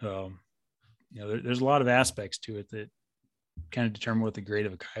 There's a lot of aspects to it that kind of determine what the grade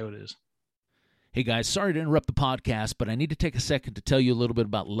of a coyote is. Hey guys, sorry to interrupt the podcast, but I need to take a second to tell you a little bit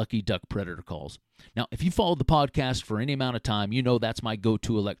about Lucky Duck Predator Calls. Now, if you followed the podcast for any amount of time, you know that's my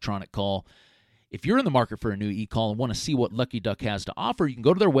go-to electronic call. If you're in the market for a new e-call and want to see what Lucky Duck has to offer, you can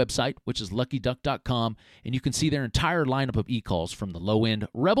go to their website, which is luckyduck.com, and you can see their entire lineup of e-calls from the low-end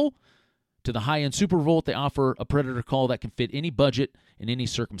Rebel to the high-end Supervolt. They offer a Predator call that can fit any budget in any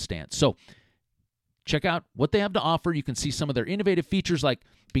circumstance. So check out what they have to offer. You can see some of their innovative features like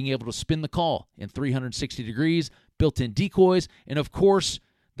being able to spin the call in 360 degrees, built-in decoys, and of course,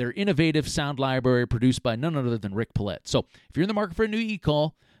 their innovative sound library produced by none other than Rick Paulette. So if you're in the market for a new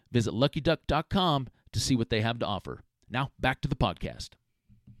e-call, visit luckyduck.com to see what they have to offer. Now, back to the podcast.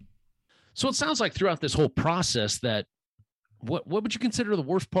 So it sounds like throughout this whole process that what would you consider the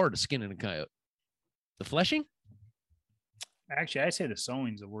worst part of skinning a coyote? The fleshing? Actually, I say the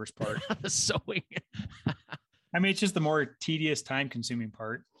sewing's the worst part. The sewing. I mean, it's just the more tedious, time-consuming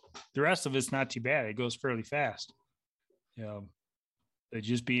part. The rest of it's not too bad. It goes fairly fast. It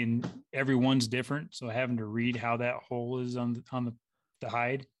just being everyone's different, so having to read how that hole is on the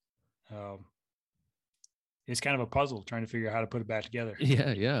hide, it's kind of a puzzle trying to figure out how to put it back together.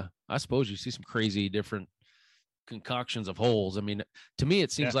 Yeah. I suppose you see some crazy different concoctions of holes. I mean, to me,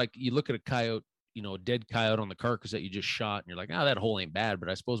 it seems like you look at a coyote, a dead coyote on the carcass that you just shot, and you're like, that hole ain't bad. But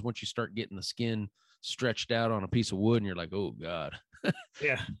I suppose once you start getting the skin stretched out on a piece of wood, and you're like, oh God.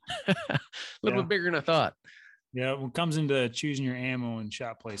 Yeah. A little bit bigger than I thought. Yeah. Well, it comes into choosing your ammo and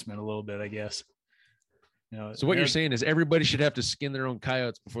shot placement a little bit, I guess. So what you're saying is everybody should have to skin their own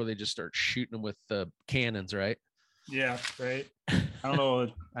coyotes before they just start shooting them with cannons, right? Yeah, right. I don't know.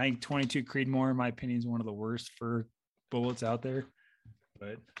 I think 22 Creedmoor, in my opinion, is one of the worst fur bullets out there.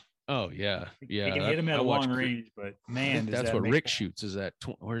 But yeah. You can hit them at a long range, but man, that's what Rick shoots. Is that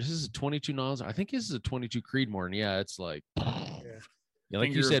or is this a 22 nozzle? I think this is a 22 Creedmoor, and it's like,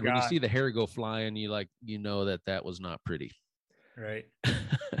 like you said, when you see the hair go flying, you know that was not pretty. Right.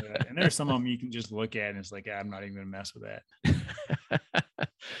 Yeah. And there's some of them you can just look at and it's like, I'm not even gonna mess with that.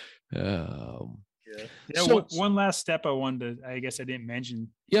 So one last step I guess I didn't mention.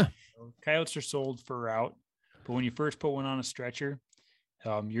 Yeah. Coyotes are sold fur out, but when you first put one on a stretcher,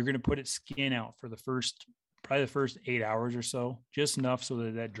 you're going to put its skin out for probably the first 8 hours or so, just enough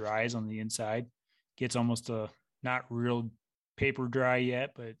so that dries on the inside, gets almost not real paper dry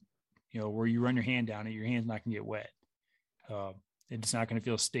yet, but where you run your hand down it, your hand's not going to get wet. It's not going to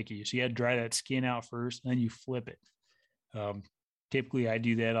feel sticky. So you got to dry that skin out first, and then you flip it. Typically I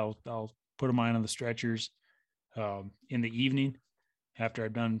do that. I'll put them on the stretchers in the evening after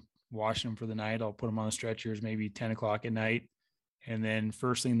I've done washing them for the night. I'll put them on the stretchers maybe 10 o'clock at night. And then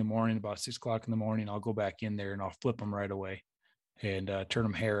first thing in the morning, about 6 o'clock in the morning, I'll go back in there and I'll flip them right away and turn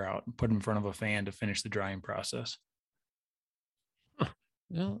them hair out and put them in front of a fan to finish the drying process.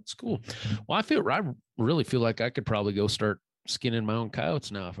 Yeah, that's cool. Well, I really feel like I could probably go start skinning my own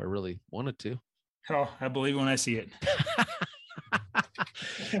coyotes now if I really wanted to. Oh, I believe when I see it.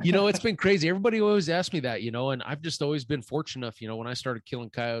 It's been crazy. Everybody always asks me that, and I've just always been fortunate enough, when I started killing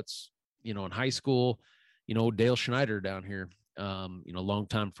coyotes, in high school, Dale Schneider down here,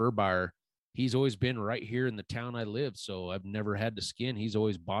 longtime fur buyer. He's always been right here in the town I live. So I've never had to skin. He's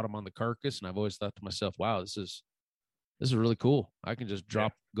always bought them on the carcass. And I've always thought to myself, wow, this is really cool. I can just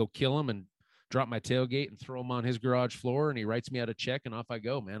go kill him and drop my tailgate and throw him on his garage floor. And he writes me out a check and off I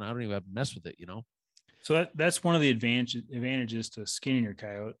go, man. I don't even have to mess with it, So that's one of the advantages to skinning your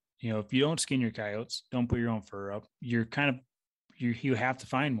coyote. If you don't skin your coyotes, don't put your own fur up. You have to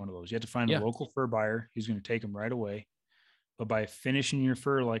find one of those. You have to find a local fur buyer who's going to take them right away. But by finishing your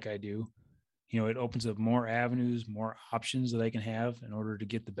fur like I do, it opens up more avenues, more options that I can have in order to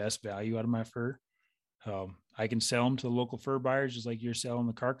get the best value out of my fur. I can sell them to the local fur buyers just like you're selling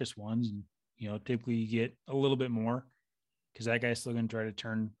the carcass ones, and typically you get a little bit more because that guy's still going to try to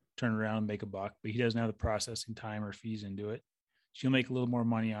turn around and make a buck, but he doesn't have the processing time or fees into it. So you'll make a little more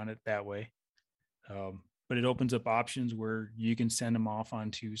money on it that way. But it opens up options where you can send them off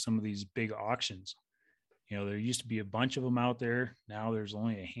onto some of these big auctions. There used to be a bunch of them out there. Now there's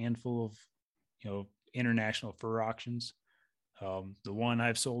only a handful of, international fur auctions. The one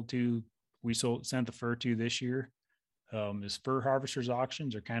I've sent the fur to this year is Fur Harvesters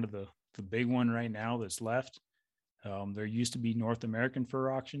auctions are kind of the big one right now that's left. There used to be North American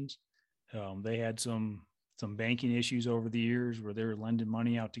fur auctions. They had some banking issues over the years where they were lending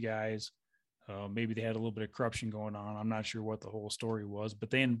money out to guys. Maybe they had a little bit of corruption going on. I'm not sure what the whole story was,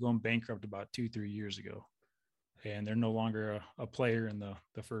 but they ended up going bankrupt about 2-3 years ago. And they're no longer a player in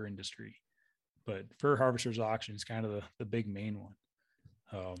the fur industry. But Fur Harvesters auction is kind of the big main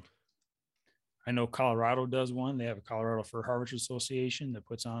one. I know Colorado does one. They have a Colorado Fur Harvesters Association that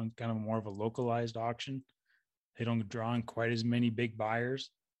puts on kind of more of a localized auction. They don't draw on quite as many big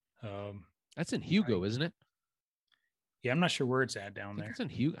buyers. That's in Hugo, isn't it? Yeah, I'm not sure where it's at down there. It's in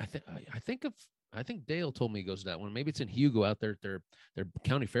Hugo. I think Dale told me he goes to that one. Maybe it's in Hugo out there at their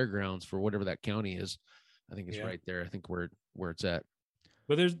county fairgrounds for whatever that county is. I think it's right there. I think where it's at.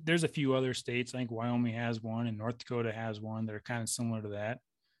 But there's a few other states. I think Wyoming has one and North Dakota has one that are kind of similar to that,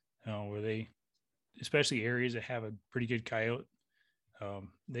 where they, especially areas that have a pretty good coyote,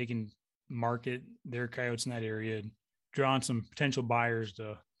 they can market their coyotes in that area and draw on some potential buyers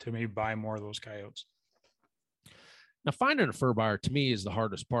to maybe buy more of those coyotes. Now, finding a fur buyer to me is the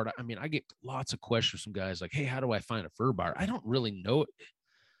hardest part. I mean, I get lots of questions from guys like, hey, how do I find a fur buyer? I don't really know.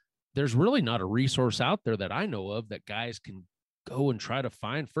 There's really not a resource out there that I know of that guys can go and try to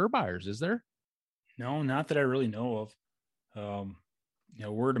find fur buyers. Is there? No, not that I really know of.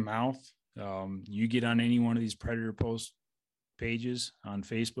 Word of mouth. You get on any one of these predator post pages on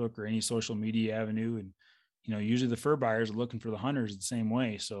Facebook or any social media avenue, and usually the fur buyers are looking for the hunters the same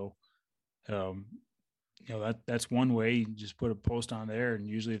way. So that's one way. You just put a post on there, and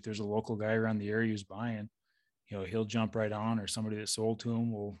usually if there's a local guy around the area who's buying, he'll jump right on, or somebody that sold to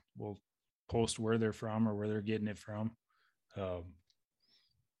him will post where they're from or where they're getting it from.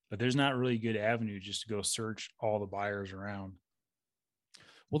 But there's not really a good avenue just to go search all the buyers around.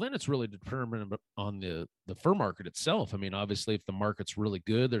 Well, then it's really determined on the fur market itself. I mean, obviously, if the market's really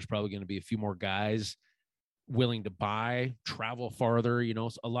good, there's probably going to be a few more guys willing to buy, travel farther.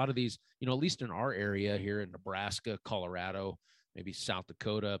 A lot of these, at least in our area here in Nebraska, Colorado, maybe South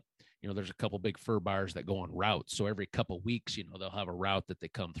Dakota, there's a couple big fur buyers that go on routes. So every couple of weeks, they'll have a route that they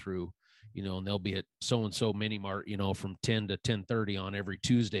come through, and they'll be at so-and-so mini mart, from 10 to 10:30 on every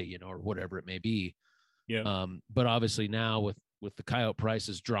Tuesday, or whatever it may be. Yeah. But obviously now with the coyote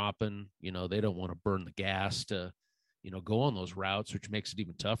prices dropping, they don't want to burn the gas to, go on those routes, which makes it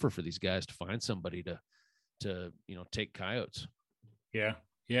even tougher for these guys to find somebody to take coyotes. Yeah.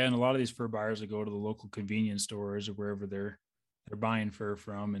 Yeah. And a lot of these fur buyers that go to the local convenience stores or wherever they're buying fur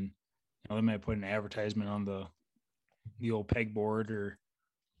from, and they might put an advertisement on the old pegboard or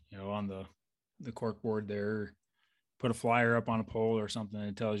on the cork board there, put a flyer up on a pole or something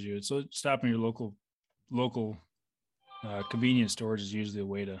that tells you. So stopping your local convenience stores is usually a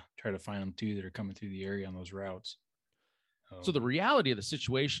way to try to find them too that are coming through the area on those routes. So the reality of the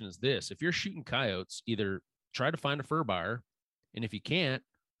situation is this: if you're shooting coyotes, either try to find a fur buyer, and if you can't,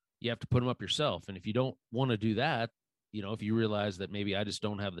 you have to put them up yourself. And if you don't want to do that, if you realize that maybe I just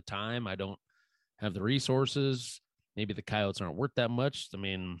don't have the time, I don't have the resources, maybe the coyotes aren't worth that much. I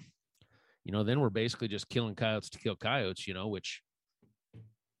mean, then we're basically just killing coyotes to kill coyotes, which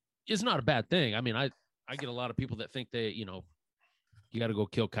is not a bad thing. I mean, I get a lot of people that think they, you got to go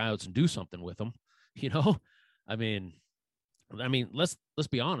kill coyotes and do something with them, you know? I mean, let's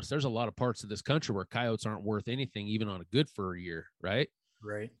be honest. There's a lot of parts of this country where coyotes aren't worth anything, even on a good fur year, right?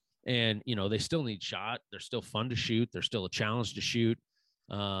 Right. And they still need shot. They're still fun to shoot. They're still a challenge to shoot.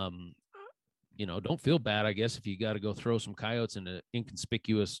 Um, don't feel bad, I guess, if you got to go throw some coyotes in an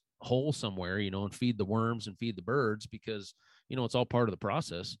inconspicuous hole somewhere, and feed the worms and feed the birds, because it's all part of the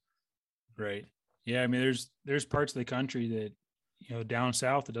process. Right. Yeah. I mean, there's parts of the country that, down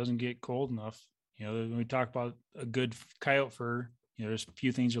south, it doesn't get cold enough. When we talk about a good coyote fur, there's a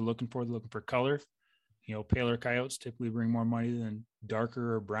few things you're looking for. They're looking for color. Paler coyotes typically bring more money than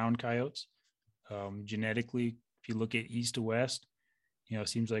darker or brown coyotes. Genetically, if you look at east to west, it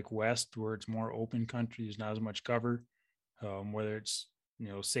seems like west, where it's more open country, there's not as much cover. Whether it's,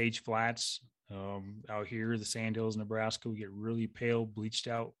 sage flats, out here, the Sandhills, Nebraska, we get really pale, bleached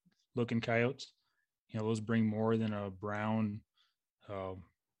out looking coyotes. Those bring more than a brown.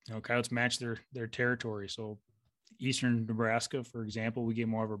 Coyotes match their territory. So eastern Nebraska, for example, we get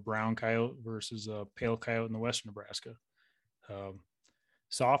more of a brown coyote versus a pale coyote in the western Nebraska.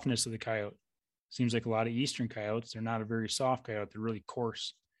 Softness of the coyote seems like a lot of eastern coyotes, they're not a very soft coyote. They're really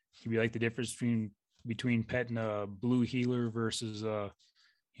coarse. It can be like the difference between petting a blue heeler versus a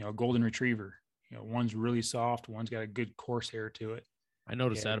golden retriever. One's really soft, one's got a good coarse hair to it. I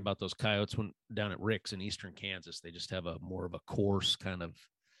noticed that about those coyotes when down at Rick's in eastern Kansas. They just have a more of a coarse kind of.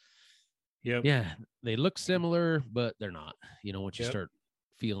 Yep. Yeah, they look similar, but they're not. Once you start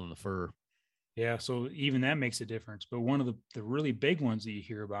feeling the fur. Yeah, so even that makes a difference. But one of the really big ones that you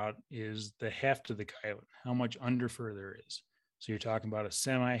hear about is the heft of the coyote, how much under fur there is. So you're talking about a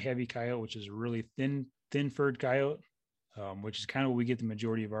semi-heavy coyote, which is a really thin-furred coyote, which is kind of what we get the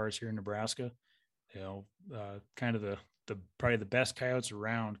majority of ours here in Nebraska. Kind of the probably the best coyotes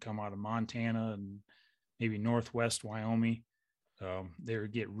around come out of Montana and maybe Northwest Wyoming. They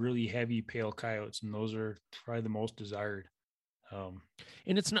get really heavy, pale coyotes, and those are probably the most desired.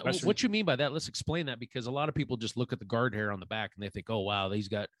 And it's not what you mean by that. Let's explain that, because a lot of people just look at the guard hair on the back and they think, oh, wow, he's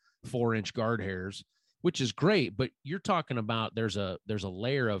got 4-inch guard hairs, which is great. But you're talking about there's a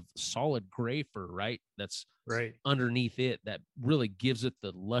layer of solid gray fur, right? That's right underneath it that really gives it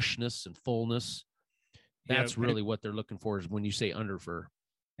the lushness and fullness. That's really what they're looking for, is when you say under fur.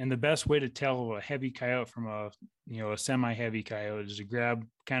 And the best way to tell a heavy coyote from a semi-heavy coyote is to grab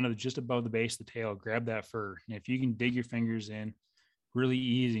kind of just above the base of the tail, grab that fur. And if you can dig your fingers in really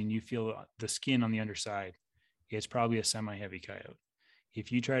easy and you feel the skin on the underside, it's probably a semi-heavy coyote.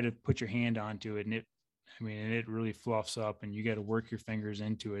 If you try to put your hand onto it and it really fluffs up, and you got to work your fingers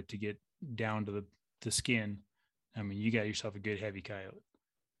into it to get down to the skin, you got yourself a good heavy coyote.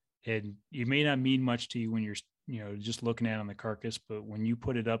 And it may not mean much to you when you're just looking at it on the carcass, but when you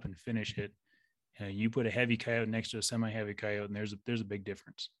put it up and finish it, you put a heavy coyote next to a semi-heavy coyote, and there's a big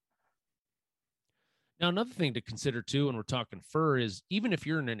difference. Now, another thing to consider too, when we're talking fur, is even if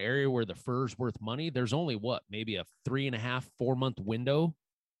you're in an area where the fur's worth money, there's only maybe a 3.5-4 month window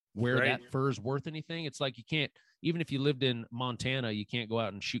where that fur's worth anything. It's like you can't, even if you lived in Montana, you can't go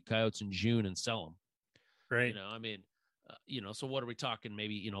out and shoot coyotes in June and sell them. Right. So what are we talking?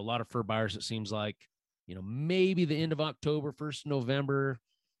 Maybe, a lot of fur buyers, it seems like, maybe the end of October, 1st November,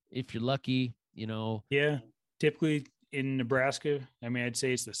 if you're lucky, Yeah. Typically in Nebraska, I'd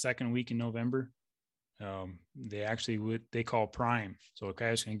say it's the second week in November. They actually they call prime. So a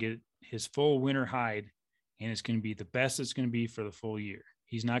guy's going to get his full winter hide, and it's going to be the best it's going to be for the full year.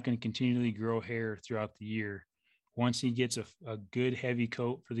 He's not going to continually grow hair throughout the year. Once he gets a good heavy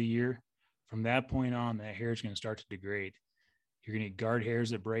coat for the year, from that point on, that hair is going to start to degrade. You're going to get guard hairs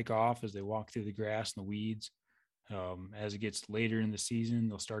that break off as they walk through the grass and the weeds. As it gets later in the season,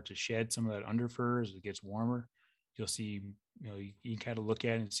 they'll start to shed some of that under fur as it gets warmer. You'll see, you can kind of look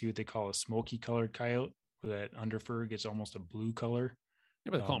at it and see what they call a smoky colored coyote, where that under fur gets almost a blue color.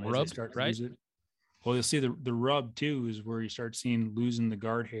 Yeah, they call them rubbed, right? Well, you'll see the rub too is where you start seeing losing the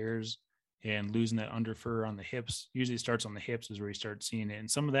guard hairs and losing that under fur on the hips. Usually it starts on the hips is where you start seeing it. And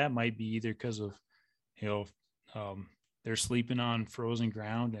some of that might be either because of, they're sleeping on frozen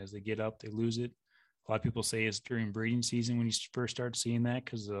ground. As they get up, they lose it. A lot of people say it's during breeding season when you first start seeing that,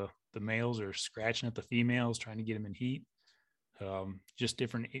 because the males are scratching at the females, trying to get them in heat. Just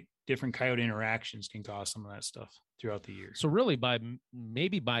different coyote interactions can cause some of that stuff throughout the year. So really by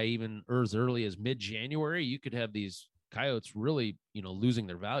even as early as mid-January, you could have these coyotes really, losing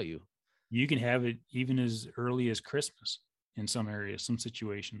their value. You can have it even as early as Christmas in some areas, some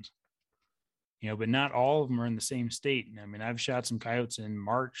situations. But not all of them are in the same state. I've shot some coyotes in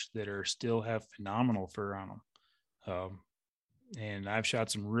March that still have phenomenal fur on them. and I've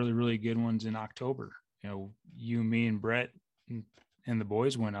shot some really, really good ones in October. You, me, and Brett and the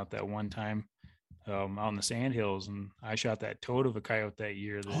boys went out that one time out in the sandhills, and I shot that toad of a coyote that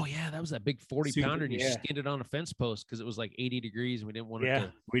year. Oh yeah, that was that big 40-pounder, and you Yeah, skinned it on a fence post because it was like 80 degrees, and we didn't want it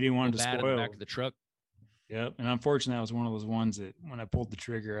to we didn't go want it to bad in the back spoil. of the truck. Yep, and unfortunately, that was one of those ones that when I pulled the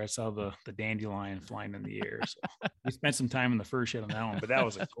trigger, I saw the dandelion flying in the air. So we spent some time in the fur shed on that one, but that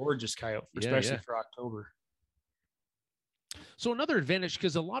was a gorgeous coyote, especially for October. So another advantage,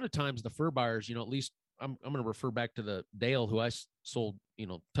 because a lot of times the fur buyers, at least I'm going to refer back to the Dale who I sold,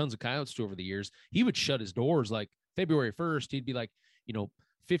 tons of coyotes to over the years. He would shut his doors like February 1st. He'd be like,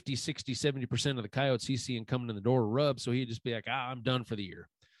 50, 60, 70% of the coyotes he's seeing coming in the door rub. So he'd just be like, I'm done for the year.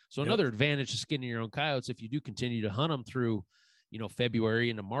 So another advantage to skinning your own coyotes, if you do continue to hunt them through, February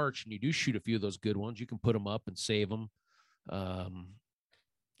into March, and you do shoot a few of those good ones, you can put them up and save them,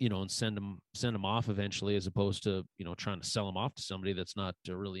 and send them off eventually, as opposed to, trying to sell them off to somebody that's not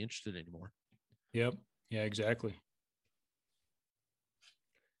really interested anymore. Yep. Yeah, exactly.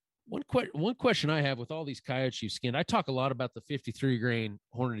 One question I have with all these coyotes you've skinned, I talk a lot about the 53 grain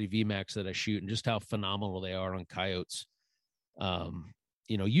Hornady VMAX that I shoot and just how phenomenal they are on coyotes.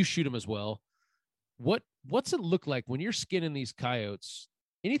 You shoot them as well. What's it look like when you're skinning these coyotes?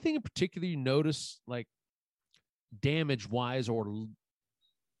 Anything in particular you notice, like damage wise or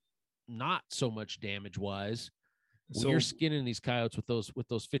not so much damage wise, when you're skinning these coyotes with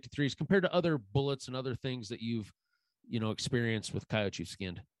those 53s compared to other bullets and other things that you've experienced with coyotes you've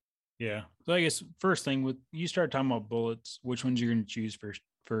skinned? Yeah. So I guess first thing, with you start talking about bullets, which ones you're going to choose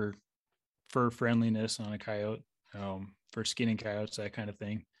for friendliness on a coyote, for skinning coyotes, that kind of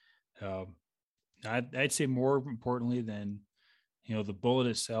thing. I'd say more importantly than, the bullet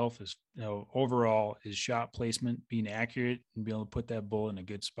itself is, overall is shot placement, being accurate and being able to put that bullet in a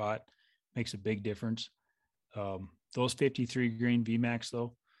good spot makes a big difference. Those 53 grain VMAX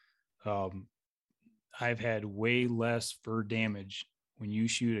though, I've had way less fur damage when you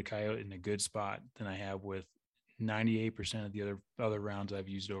shoot a coyote in a good spot than I have with 98% of the other rounds I've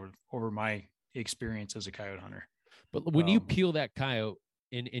used over my experience as a coyote hunter. But when you peel that coyote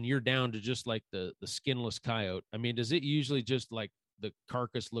and you're down to just like the skinless coyote, I mean, does it usually just like the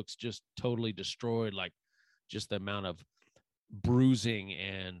carcass looks just totally destroyed, like just the amount of bruising?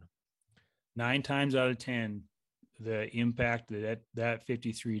 And 9 times out of 10, the impact that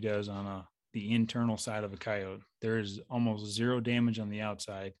 53 does on the internal side of a coyote, there is almost zero damage on the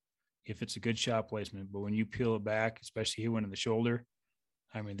outside if it's a good shot placement. But when you peel it back, especially here one in the shoulder,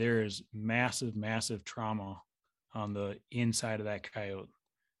 I mean, there is massive, massive trauma on the inside of that coyote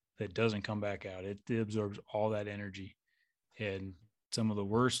that doesn't come back out. It absorbs all that energy. And some of the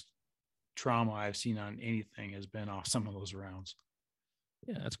worst trauma I've seen on anything has been off some of those rounds.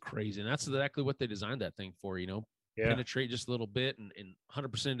 Yeah, that's crazy. And that's exactly what they designed that thing for, penetrate just a little bit, and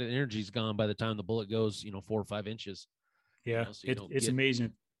 100% of the energy is gone by the time the bullet goes, 4 or 5 inches. Yeah. So it's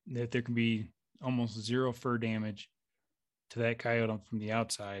amazing that there can be almost zero fur damage to that coyote from the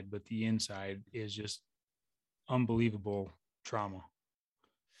outside, but the inside is just unbelievable trauma.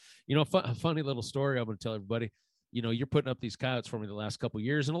 A funny little story I'm going to tell everybody. You're putting up these coyotes for me the last couple of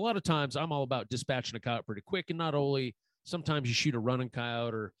years, and a lot of times I'm all about dispatching a coyote pretty quick. And not only sometimes you shoot a running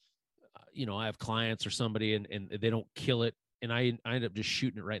coyote, or I have clients or somebody and they don't kill it, and I end up just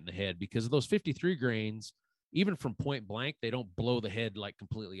shooting it right in the head, because of those 53 grains, even from point blank, they don't blow the head like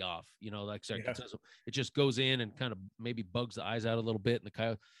completely off. It just goes in and kind of maybe bugs the eyes out a little bit, and the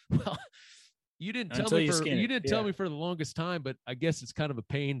coyote. Well, you didn't tell me for the longest time, but I guess it's kind of a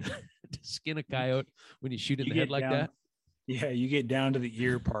pain to skin a coyote when you shoot in the head like that. Yeah, you get down to the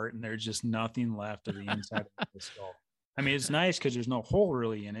ear part, and there's just nothing left of the inside of the skull. I mean, it's nice because there's no hole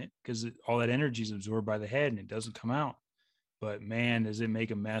really in it, because all that energy is absorbed by the head and it doesn't come out. But man, does it make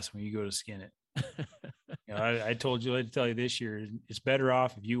a mess when you go to skin it. I told you, I'd tell you this year, it's better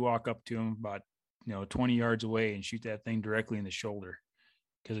off if you walk up to them about 20 yards away and shoot that thing directly in the shoulder,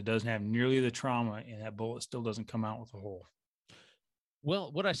 because it doesn't have nearly the trauma, and that bullet still doesn't come out with a hole.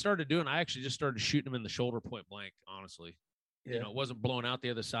 Well, what I started doing, I actually just started shooting them in the shoulder point blank, honestly. Yeah. It wasn't blowing out the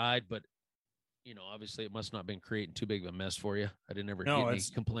other side, but obviously it must not have been creating too big of a mess for you. I didn't ever get any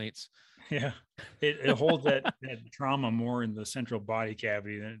complaints. Yeah. It holds that trauma more in the central body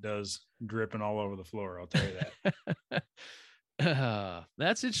cavity than it does dripping all over the floor. I'll tell you that.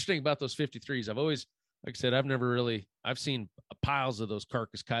 That's interesting about those 53s. I've always, like I said, I've seen piles of those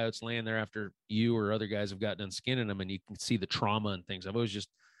carcass coyotes laying there after you or other guys have got done skinning them, and you can see the trauma and things. I've always just,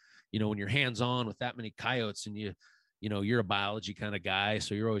 when you're hands on with that many coyotes, and you're a biology kind of guy,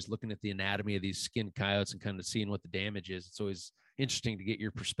 so you're always looking at the anatomy of these skinned coyotes and kind of seeing what the damage is. It's always interesting to get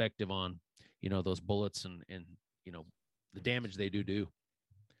your perspective on, those bullets and the damage they do.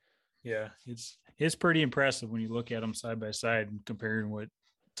 Yeah, it's pretty impressive when you look at them side by side and comparing what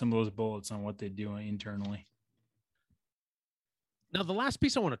some of those bullets on what they do internally. Now, the last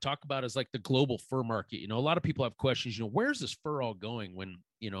piece I want to talk about is like the global fur market. You know, a lot of people have questions, you know, where's this fur all going when,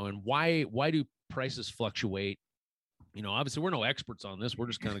 you know, and why do prices fluctuate? You know, obviously we're no experts on this. We're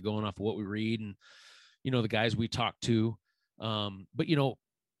just kind of going off of what we read and, you know, the guys we talk to. But, you know,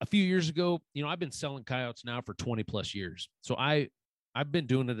 a few years ago, you know, I've been selling coyotes now for 20 plus years. So I've been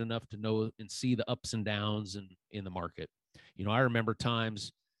doing it enough to know and see the ups and downs in the market. You know, I remember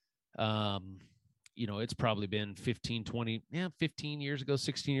times, you know, it's probably been 15, 20, 15 years ago,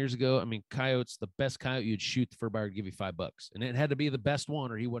 16 years ago. I mean, coyotes, the best coyote you'd shoot, the fur buyer would give you $5. And it had to be the best one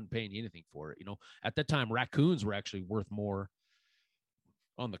or he wasn't paying you anything for it. You know, at that time, raccoons were actually worth more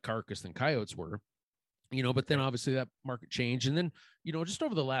on the carcass than coyotes were, you know, but then obviously that market changed. And then, you know, just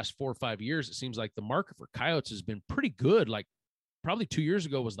over the last 4 or 5 years, it seems like the market for coyotes has been pretty good. Like probably 2 years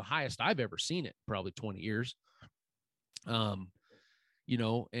ago was the highest I've ever seen it, probably 20 years. You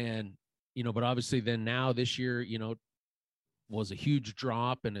know, and, you know, but obviously then now this year, you know, was a huge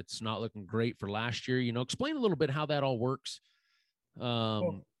drop and it's not looking great for last year. You know, explain a little bit how that all works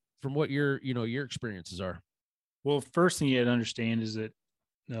from what your experiences are. Well, first thing you have to understand is that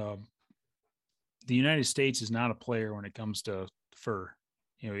the United States is not a player when it comes to fur.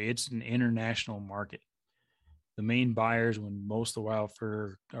 You know, it's an international market. The main buyers when most of the wild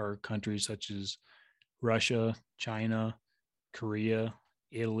fur are countries such as Russia, China, Korea,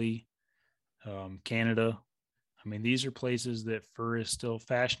 Italy, Canada. I mean, these are places that fur is still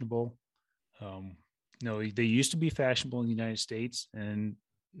fashionable. You know, they used to be fashionable in the United States, and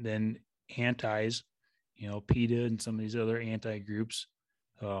then antis, you know, PETA and some of these other anti groups,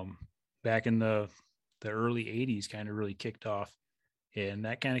 back in the early '80s, kind of really kicked off, and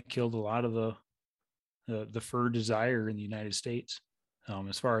that kind of killed a lot of the fur desire in the United States,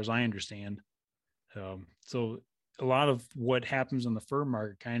 as far as I understand. So a lot of what happens on the fur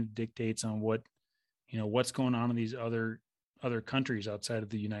market kind of dictates on what, you know, what's going on in these other countries outside of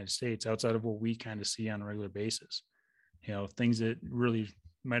the United States, outside of what we kind of see on a regular basis. You know, things that really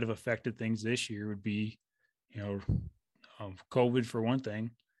might have affected things this year would be, you know, COVID for one thing.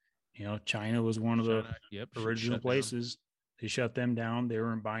 You know, China was one of the original places. They shut them down. They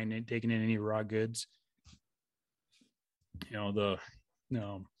weren't buying it, taking in any raw goods. You know, the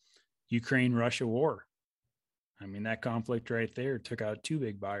Ukraine-Russia war. I mean, that conflict right there took out two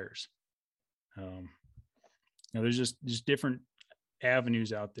big buyers. You know, there's just different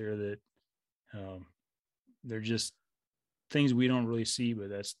avenues out there that they're just things we don't really see, but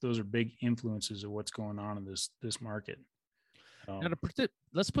those are big influences of what's going on in this market. Now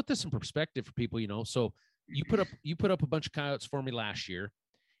let's put this in perspective for people, you know. So you put up a bunch of coyotes for me last year,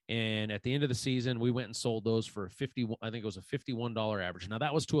 and at the end of the season, we went and sold those for I think it was a $51 average. Now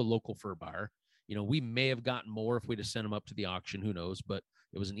that was to a local fur buyer. You know, we may have gotten more if we'd have sent them up to the auction. Who knows? But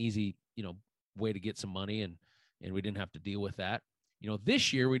it was an easy, you know, way to get some money, and we didn't have to deal with that. You know,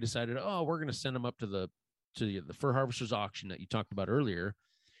 this year we decided, we're going to send them up to the fur harvesters auction that you talked about earlier,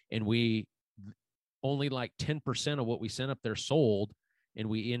 and we only like 10% of what we sent up there sold, and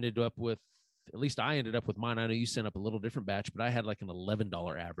we ended up with, at least I ended up with mine. I know you sent up a little different batch, but I had like an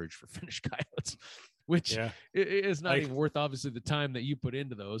 $11 average for finished coyotes, which is not even worth obviously the time that you put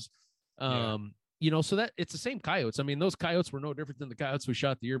into those. You know, so that it's the same coyotes. I mean, those coyotes were no different than the coyotes we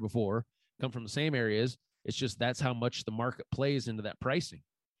shot the year before, come from the same areas. It's just that's how much the market plays into that pricing.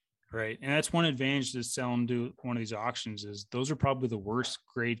 Right. And that's one advantage to sell them to one of these auctions is those are probably the worst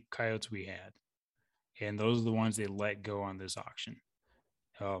grade coyotes we had. And those are the ones they let go on this auction.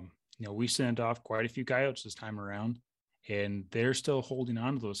 You know, we sent off quite a few coyotes this time around, and they're still holding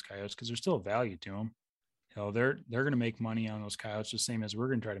on to those coyotes because there's still value to them. You know, they're going to make money on those coyotes the same as we're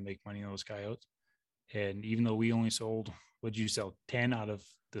going to try to make money on those coyotes. And even though we only sold, what'd you sell, 10 out of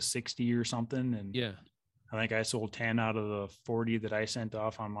the 60 or something? And yeah, I think I sold 10 out of the 40 that I sent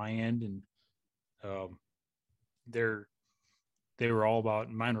off on my end. And they were all about,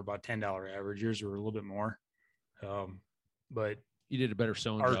 mine were about $10 average. Yours were a little bit more. But you did a better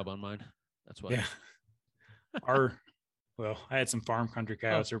sewing job on mine. That's why. Yeah. Well, I had some farm country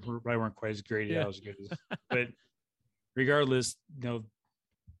coyotes. They probably weren't quite as great as good as, but regardless, you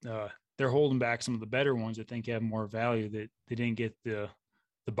know, they're holding back some of the better ones that think have more value that they didn't get the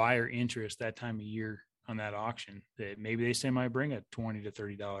buyer interest that time of year on that auction, that maybe they say might bring a $20 to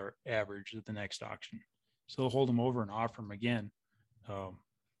 $30 average at the next auction. So they'll hold them over and offer them again.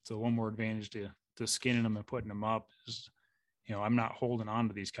 So one more advantage to skinning them and putting them up is, you know, I'm not holding on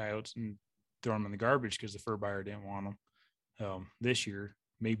to these coyotes and throwing them in the garbage because the fur buyer didn't want them this year.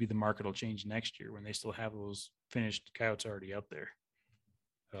 maybe the market will change next year when they still have those finished coyotes already up there.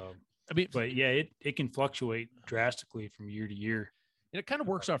 But yeah, it can fluctuate drastically from year to year. And it kind of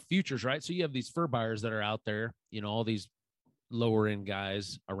works off futures, right? So you have these fur buyers that are out there, all these lower end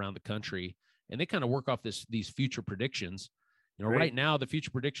guys around the country, and they kind of work off these future predictions. Right now the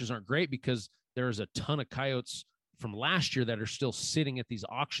future predictions aren't great because there's a ton of coyotes from last year that are still sitting at these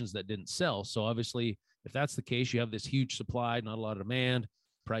auctions that didn't sell. So obviously, if that's the case, you have this huge supply, not a lot of demand,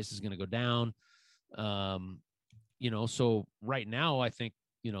 price is going to go down. So right now, I think,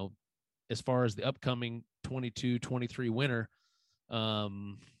 as far as the upcoming 22-23 winter,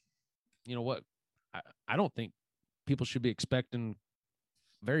 what, I don't think people should be expecting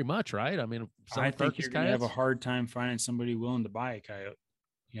very much, right? I mean, I think you're going to have a hard time finding somebody willing to buy a coyote.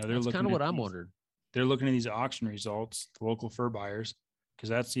 That's kind of what I'm wondering. They're looking at these auction results, the local fur buyers, because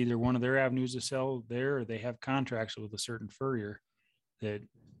that's either one of their avenues to sell there, or they have contracts with a certain furrier that,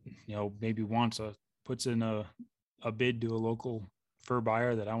 maybe puts in a bid to a local fur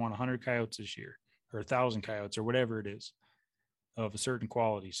buyer that I want 100 coyotes this year, or 1,000 coyotes, or whatever it is of a certain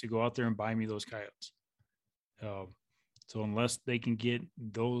quality. So go out there and buy me those coyotes. So unless they can get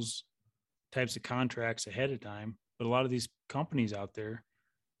those types of contracts ahead of time, but a lot of these companies out there,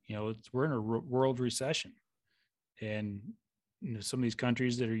 we're in a world recession, and some of these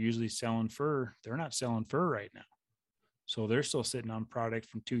countries that are usually selling fur, they're not selling fur right now. So they're still sitting on product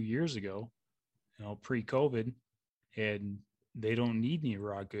from 2 years ago, pre-COVID, and they don't need any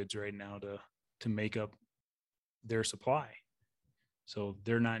raw goods right now to make up their supply. So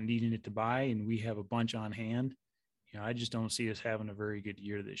they're not needing it to buy, and we have a bunch on hand. I just don't see us having a very good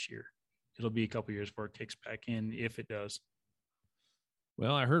year this year. It'll be a couple years before it kicks back in, if it does.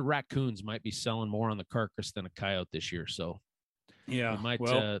 Well, I heard raccoons might be selling more on the carcass than a coyote this year. So yeah,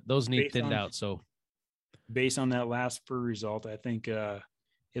 those need thinned out. So based on that last fur result, I think it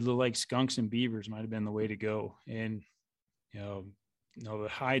looked like skunks and beavers might have been the way to go. And, the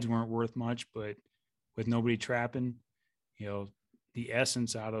hides weren't worth much, but with nobody trapping, the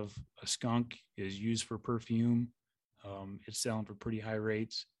essence out of a skunk is used for perfume. It's selling for pretty high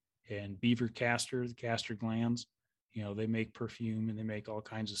rates. And beaver castor, the castor glands, they make perfume and they make all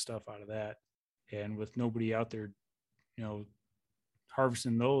kinds of stuff out of that. And with nobody out there,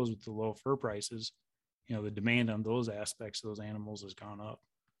 harvesting those with the low fur prices, the demand on those aspects of those animals has gone up.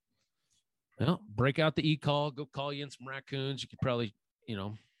 Well, break out the e-call, go call you in some raccoons. You could probably,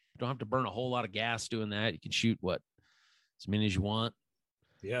 don't have to burn a whole lot of gas doing that. You can shoot as many as you want.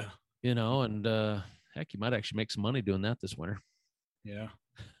 Yeah. And heck, you might actually make some money doing that this winter. Yeah.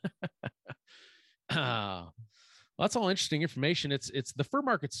 Well, that's all interesting information. It's the fur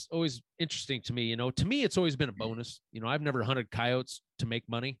market's always interesting to me. To me, it's always been a bonus. I've never hunted coyotes to make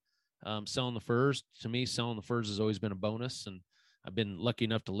money. Selling the furs, to me, selling the furs has always been a bonus. And I've been lucky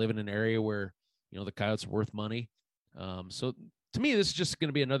enough to live in an area where, the coyotes are worth money. So to me, this is just going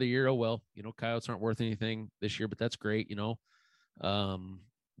to be another year. Oh, well, coyotes aren't worth anything this year, but that's great,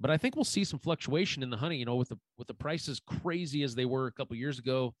 But I think we'll see some fluctuation in the hunting, with the prices crazy as they were a couple of years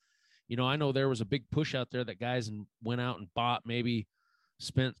ago. I know there was a big push out there that guys went out and bought, maybe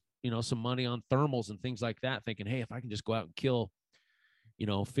spent, some money on thermals and things like that, thinking, hey, if I can just go out and kill,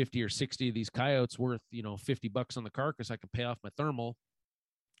 50 or 60 of these coyotes worth, $50 on the carcass, I can pay off my thermal,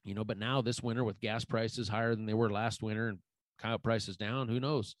 but now this winter with gas prices higher than they were last winter and coyote prices down, who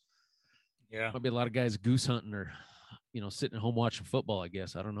knows? Yeah. Might be a lot of guys goose hunting or, sitting at home watching football, I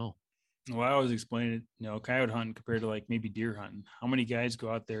guess. I don't know. Well, I always explain it, coyote hunting compared to like maybe deer hunting. How many guys go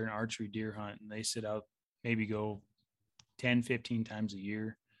out there and archery deer hunt and they sit out, maybe go 10, 15 times a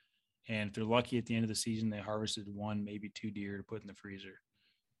year. And if they're lucky at the end of the season, they harvested 1, maybe 2 deer to put in the freezer.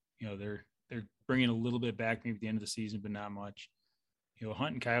 They're bringing a little bit back maybe at the end of the season, but not much.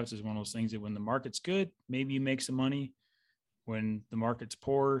 Hunting coyotes is one of those things that when the market's good, maybe you make some money. When the market's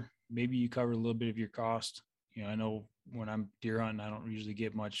poor, maybe you cover a little bit of your cost. I know when I'm deer hunting, I don't usually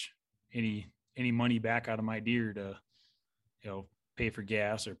get much any money back out of my deer to, pay for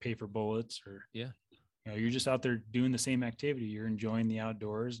gas or pay for bullets or, you're just out there doing the same activity. You're enjoying the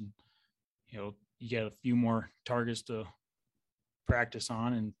outdoors and, you got a few more targets to practice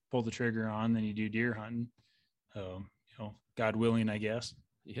on and pull the trigger on than you do deer hunting. God willing, I guess.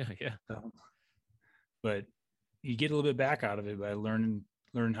 Yeah. But you get a little bit back out of it by learning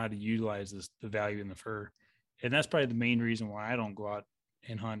how to utilize the value in the fur. And that's probably the main reason why I don't go out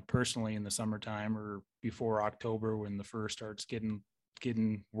and hunt personally in the summertime or before October when the fur starts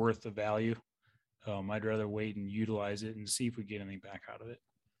getting worth the value. I'd rather wait and utilize it and see if we get anything back out of it.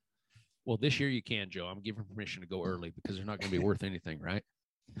 Well, this year you can, Joe. I'm giving permission to go early because they're not going to be worth anything, right?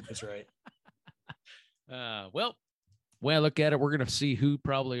 That's right. Well, way I look at it, we're going to see who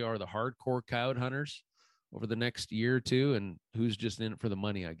probably are the hardcore coyote hunters over the next year or two, and who's just in it for the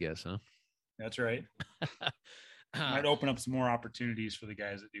money, I guess, huh? That's right. Might open up some more opportunities for the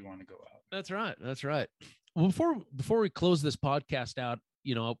guys that do want to go out. That's right. That's right. Well, before we close this podcast out,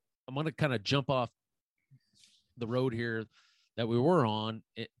 I'm going to kind of jump off the road here that we were on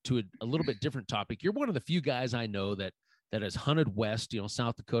to a little bit different topic. You're one of the few guys I know that has hunted west,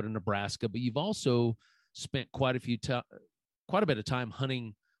 South Dakota, Nebraska, but you've also spent quite a bit of time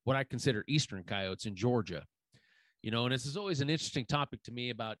hunting what I consider eastern coyotes in Georgia. And this is always an interesting topic to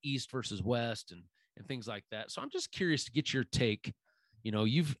me about east versus west and things like that. So I'm just curious to get your take.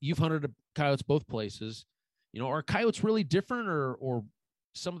 You've hunted coyotes both places. Are coyotes really different, or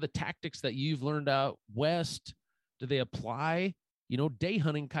some of the tactics that you've learned out west, do they apply? Day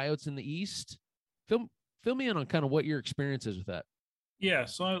hunting coyotes in the east. Fill me in on kind of what your experience is with that. Yeah,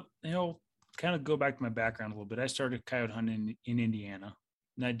 so kind of go back to my background a little bit. I started coyote hunting in Indiana,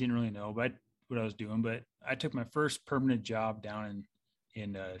 and I didn't really know what I was doing, but I took my first permanent job down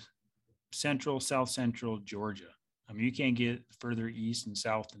in south central Georgia. I mean, you can't get further east and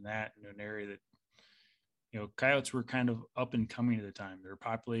south than that in an area that, coyotes were kind of up and coming at the time. Their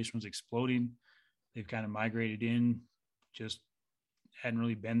population was exploding. They've kind of migrated in, just hadn't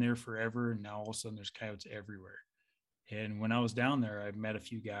really been there forever. And now all of a sudden there's coyotes everywhere. And when I was down there, I met a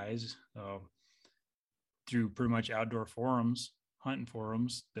few guys through pretty much outdoor forums, hunting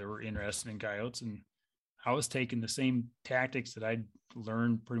forums that were interested in coyotes. And I was taking the same tactics that I'd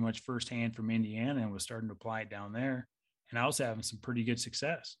learned pretty much firsthand from Indiana and was starting to apply it down there. And I was having some pretty good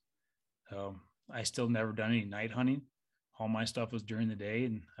success. I still never done any night hunting. All my stuff was during the day,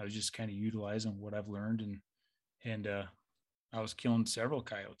 and I was just kind of utilizing what I've learned. And I was killing several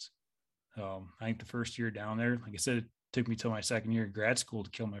coyotes. I think the first year down there, like I said, it took me till my second year of grad school to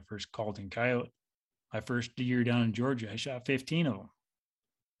kill my first called-in coyote. My first year down in Georgia, I shot 15 of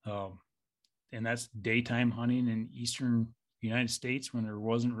them. And that's daytime hunting in eastern United States when there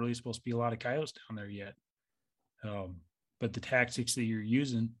wasn't really supposed to be a lot of coyotes down there yet. But the tactics that you're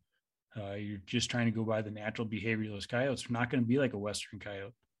using, you're just trying to go by the natural behavior of those coyotes. They're not going to be like a western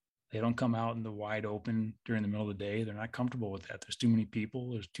coyote. They don't come out in the wide open during the middle of the day. They're not comfortable with that. There's too many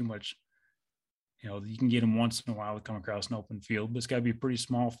people. There's too much, you can get them once in a while to come across an open field, but it's got to be a pretty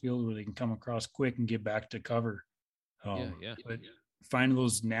small field where they can come across quick and get back to cover. But find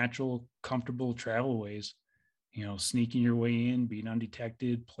those natural, comfortable travel ways, sneaking your way in, being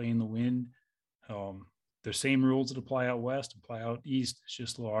undetected, playing the wind. The same rules that apply out west apply out east. It's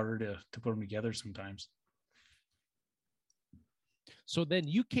just a little harder to put them together sometimes. So then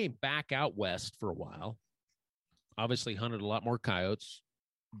you came back out west for a while, obviously hunted a lot more coyotes,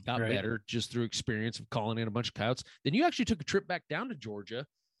 got better just through experience of calling in a bunch of coyotes. Then you actually took a trip back down to Georgia,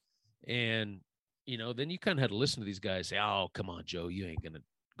 and then you kind of had to listen to these guys say, "Oh, come on, Joe, you ain't going to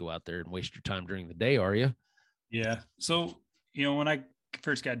go out there and waste your time during the day, are you?" Yeah. So, when I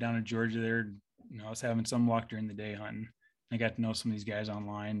first got down to Georgia there, I was having some luck during the day hunting. I got to know some of these guys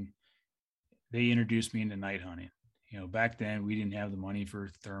online. They introduced me into night hunting. Back then we didn't have the money for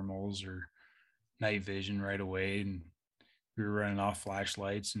thermals or night vision right away. And we were running off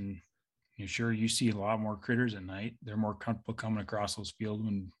flashlights, and sure, you see a lot more critters at night. They're more comfortable coming across those fields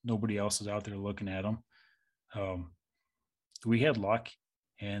when nobody else is out there looking at them. We had luck,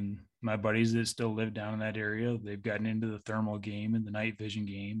 and my buddies that still live down in that area, they've gotten into the thermal game and the night vision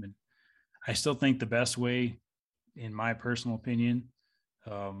game. And I still think the best way, in my personal opinion,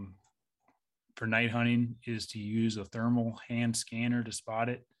 for night hunting is to use a thermal hand scanner to spot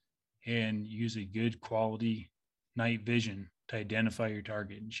it and use a good quality night vision to identify your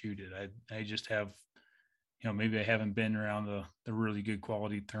target and shoot it. I just have, maybe I haven't been around the really good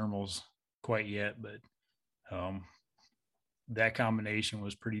quality thermals quite yet, but that combination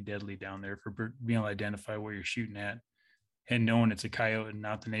was pretty deadly down there for being able to identify what you're shooting at and knowing it's a coyote and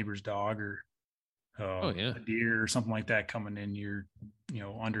not the neighbor's dog or a deer or something like that coming in your,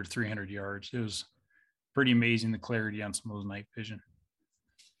 under 300 yards. It was pretty amazing, the clarity on some of those night vision.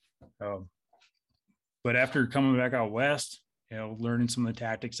 But after coming back out west, learning some of the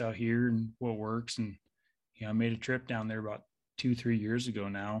tactics out here and what works. And, I made a trip down there about 2-3 years ago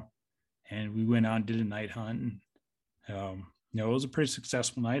now, and we went out and did a night hunt. And, it was a pretty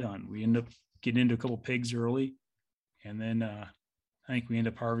successful night hunt. We ended up getting into a couple pigs early. And then I think we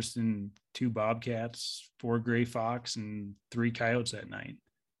ended up harvesting 2 bobcats, 4 gray fox, and 3 coyotes that night.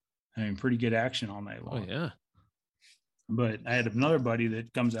 I mean, pretty good action all night long. Oh, yeah. But I had another buddy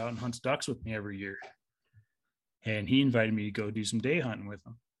that comes out and hunts ducks with me every year. And he invited me to go do some day hunting with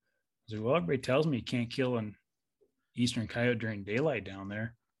him. I said, well, everybody tells me you can't kill an eastern coyote during daylight down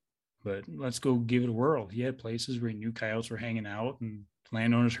there. but let's go give it a whirl. He had places where he knew coyotes were hanging out and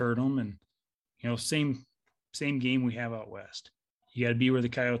landowners heard them. And, same game we have out west. You got to be where the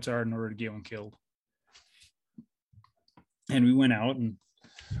coyotes are in order to get one killed. And we went out, and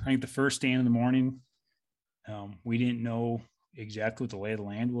I think the first stand in the morning, we didn't know exactly what the lay of the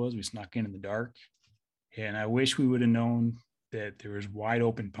land was. We snuck in the dark. And I wish we would have known that there was wide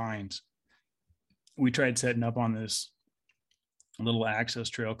open pines. We tried setting up on this little access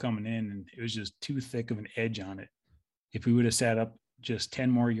trail coming in, and it was just too thick of an edge on it. If we would have sat up just 10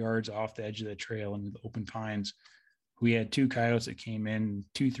 more yards off the edge of the trail in the open pines, we had 2 coyotes that came in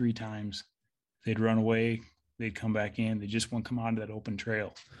 2-3 times. They'd run away. They'd come back in. They just wouldn't come onto that open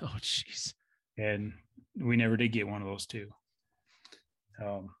trail. Oh, jeez. And we never did get one of those 2.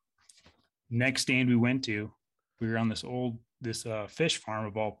 Next stand we went to, we were on this fish farm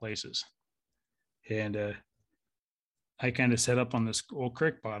of all places. And I kind of set up on this old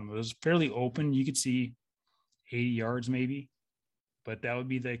creek bottom. It was fairly open. You could see 80 yards maybe, but that would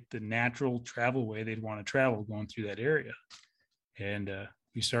be the natural travel way they'd want to travel going through that area. And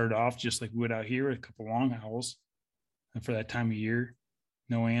we started off just like we would out here with a couple long owls. And for that time of year,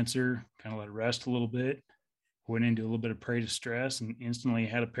 no answer, kind of let it rest a little bit, went into a little bit of prey distress, and instantly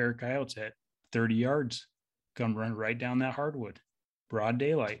had a pair of coyotes at 30 yards come run right down that hardwood, broad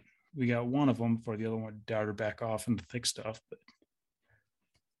daylight. We got one of them before the other one darted back off into thick stuff. But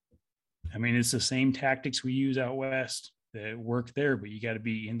I mean, it's the same tactics we use out west that work there, but you got to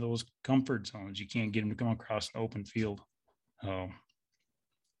be in those comfort zones. You can't get them to come across an open field.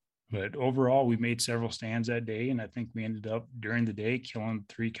 But overall, we made several stands that day, and I think we ended up during the day killing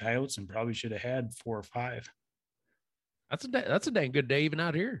 3 coyotes, and probably should have had 4 or 5. That's a dang good day even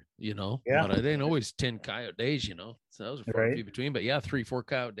out here, Yeah. But it ain't always 10 coyote days, So those are far and few between. But yeah, 3-4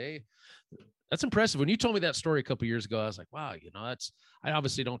 coyote day. That's impressive. When you told me that story a couple of years ago, I was like, wow, I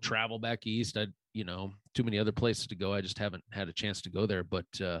obviously don't travel back east. Too many other places to go. I just haven't had a chance to go there. But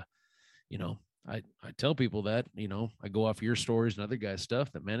I tell people that, I go off your stories and other guys'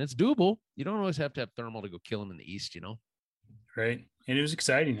 stuff that, man, it's doable. You don't always have to have thermal to go kill them in the east, Right. And it was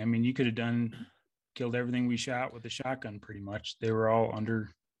exciting. I mean, you could have killed everything we shot with a shotgun pretty much. They were all under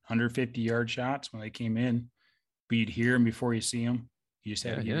 50-yard shots when they came in, but you'd hear them before you see them. You just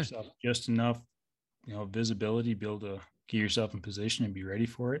had to give yourself just enough, visibility, be able to get yourself in position and be ready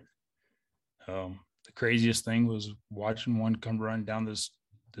for it. The craziest thing was watching one come run down this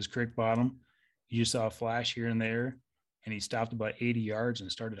creek bottom. You just saw a flash here and there, and he stopped about 80 yards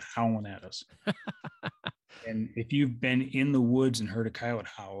and started howling at us. And if you've been in the woods and heard a coyote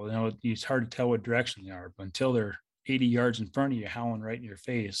howl, it's hard to tell what direction they are, but until they're 80 yards in front of you, howling right in your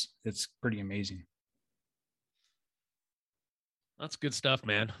face, it's pretty amazing. That's good stuff,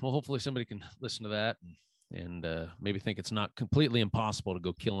 man. Well, hopefully somebody can listen to that and maybe think it's not completely impossible to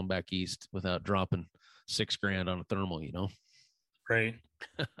go kill them back east without dropping $6,000 on a thermal, Right.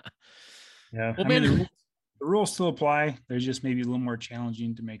 Yeah. Well, man, the rules still apply. They're just maybe a little more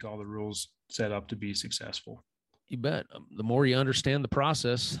challenging to make all the rules set up to be successful. You bet. The more you understand the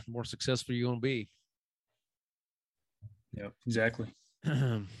process, the more successful you're going to be. Yeah, exactly.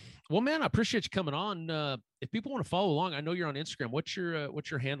 Well, man, I appreciate you coming on. If people want to follow along, I know you're on Instagram. What's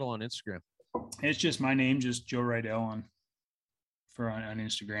your handle on Instagram? It's just my name, just Joe Rydell on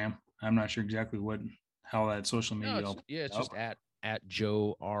Instagram. I'm not sure exactly how that social media. It's just at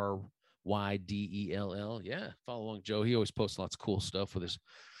Joe Rydell. Yeah, follow along Joe. He always posts lots of cool stuff with his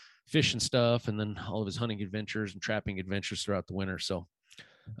fishing stuff, and then all of his hunting adventures and trapping adventures throughout the winter. So,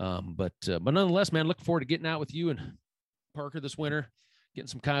 but nonetheless, man, looking forward to getting out with you and Parker this winter, getting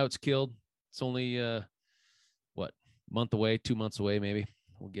some coyotes killed. It's only 2 months away, maybe.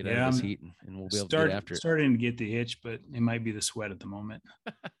 We'll get out of this heat and we'll be able to get after it. Starting to get the itch, but it might be the sweat at the moment.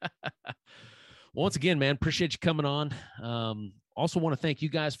 Well, once again, man, appreciate you coming on. Also want to thank you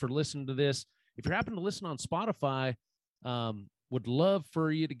guys for listening to this. If you're happening to listen on Spotify, would love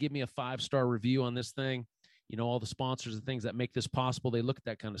for you to give me a 5-star review on this thing. All the sponsors and things that make this possible, they look at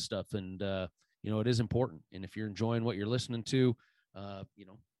that kind of stuff. And, it is important. And if you're enjoying what you're listening to,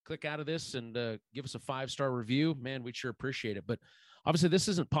 click out of this and give us a 5-star review. Man, we'd sure appreciate it. But obviously this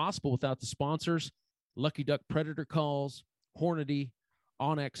isn't possible without the sponsors: Lucky Duck Predator Calls, Hornady,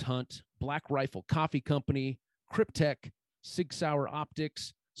 Onyx Hunt, Black Rifle Coffee Company, Cryptech, Sig Sauer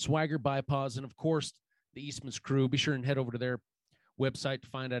Optics, Swagger Bipods, and of course the Eastman's crew. Be sure and head over to their website to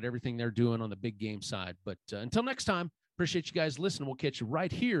find out everything they're doing on the big game side. But until next time, appreciate you guys listening. We'll catch you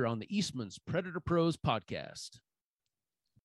right here on the Eastman's Predator Pros podcast.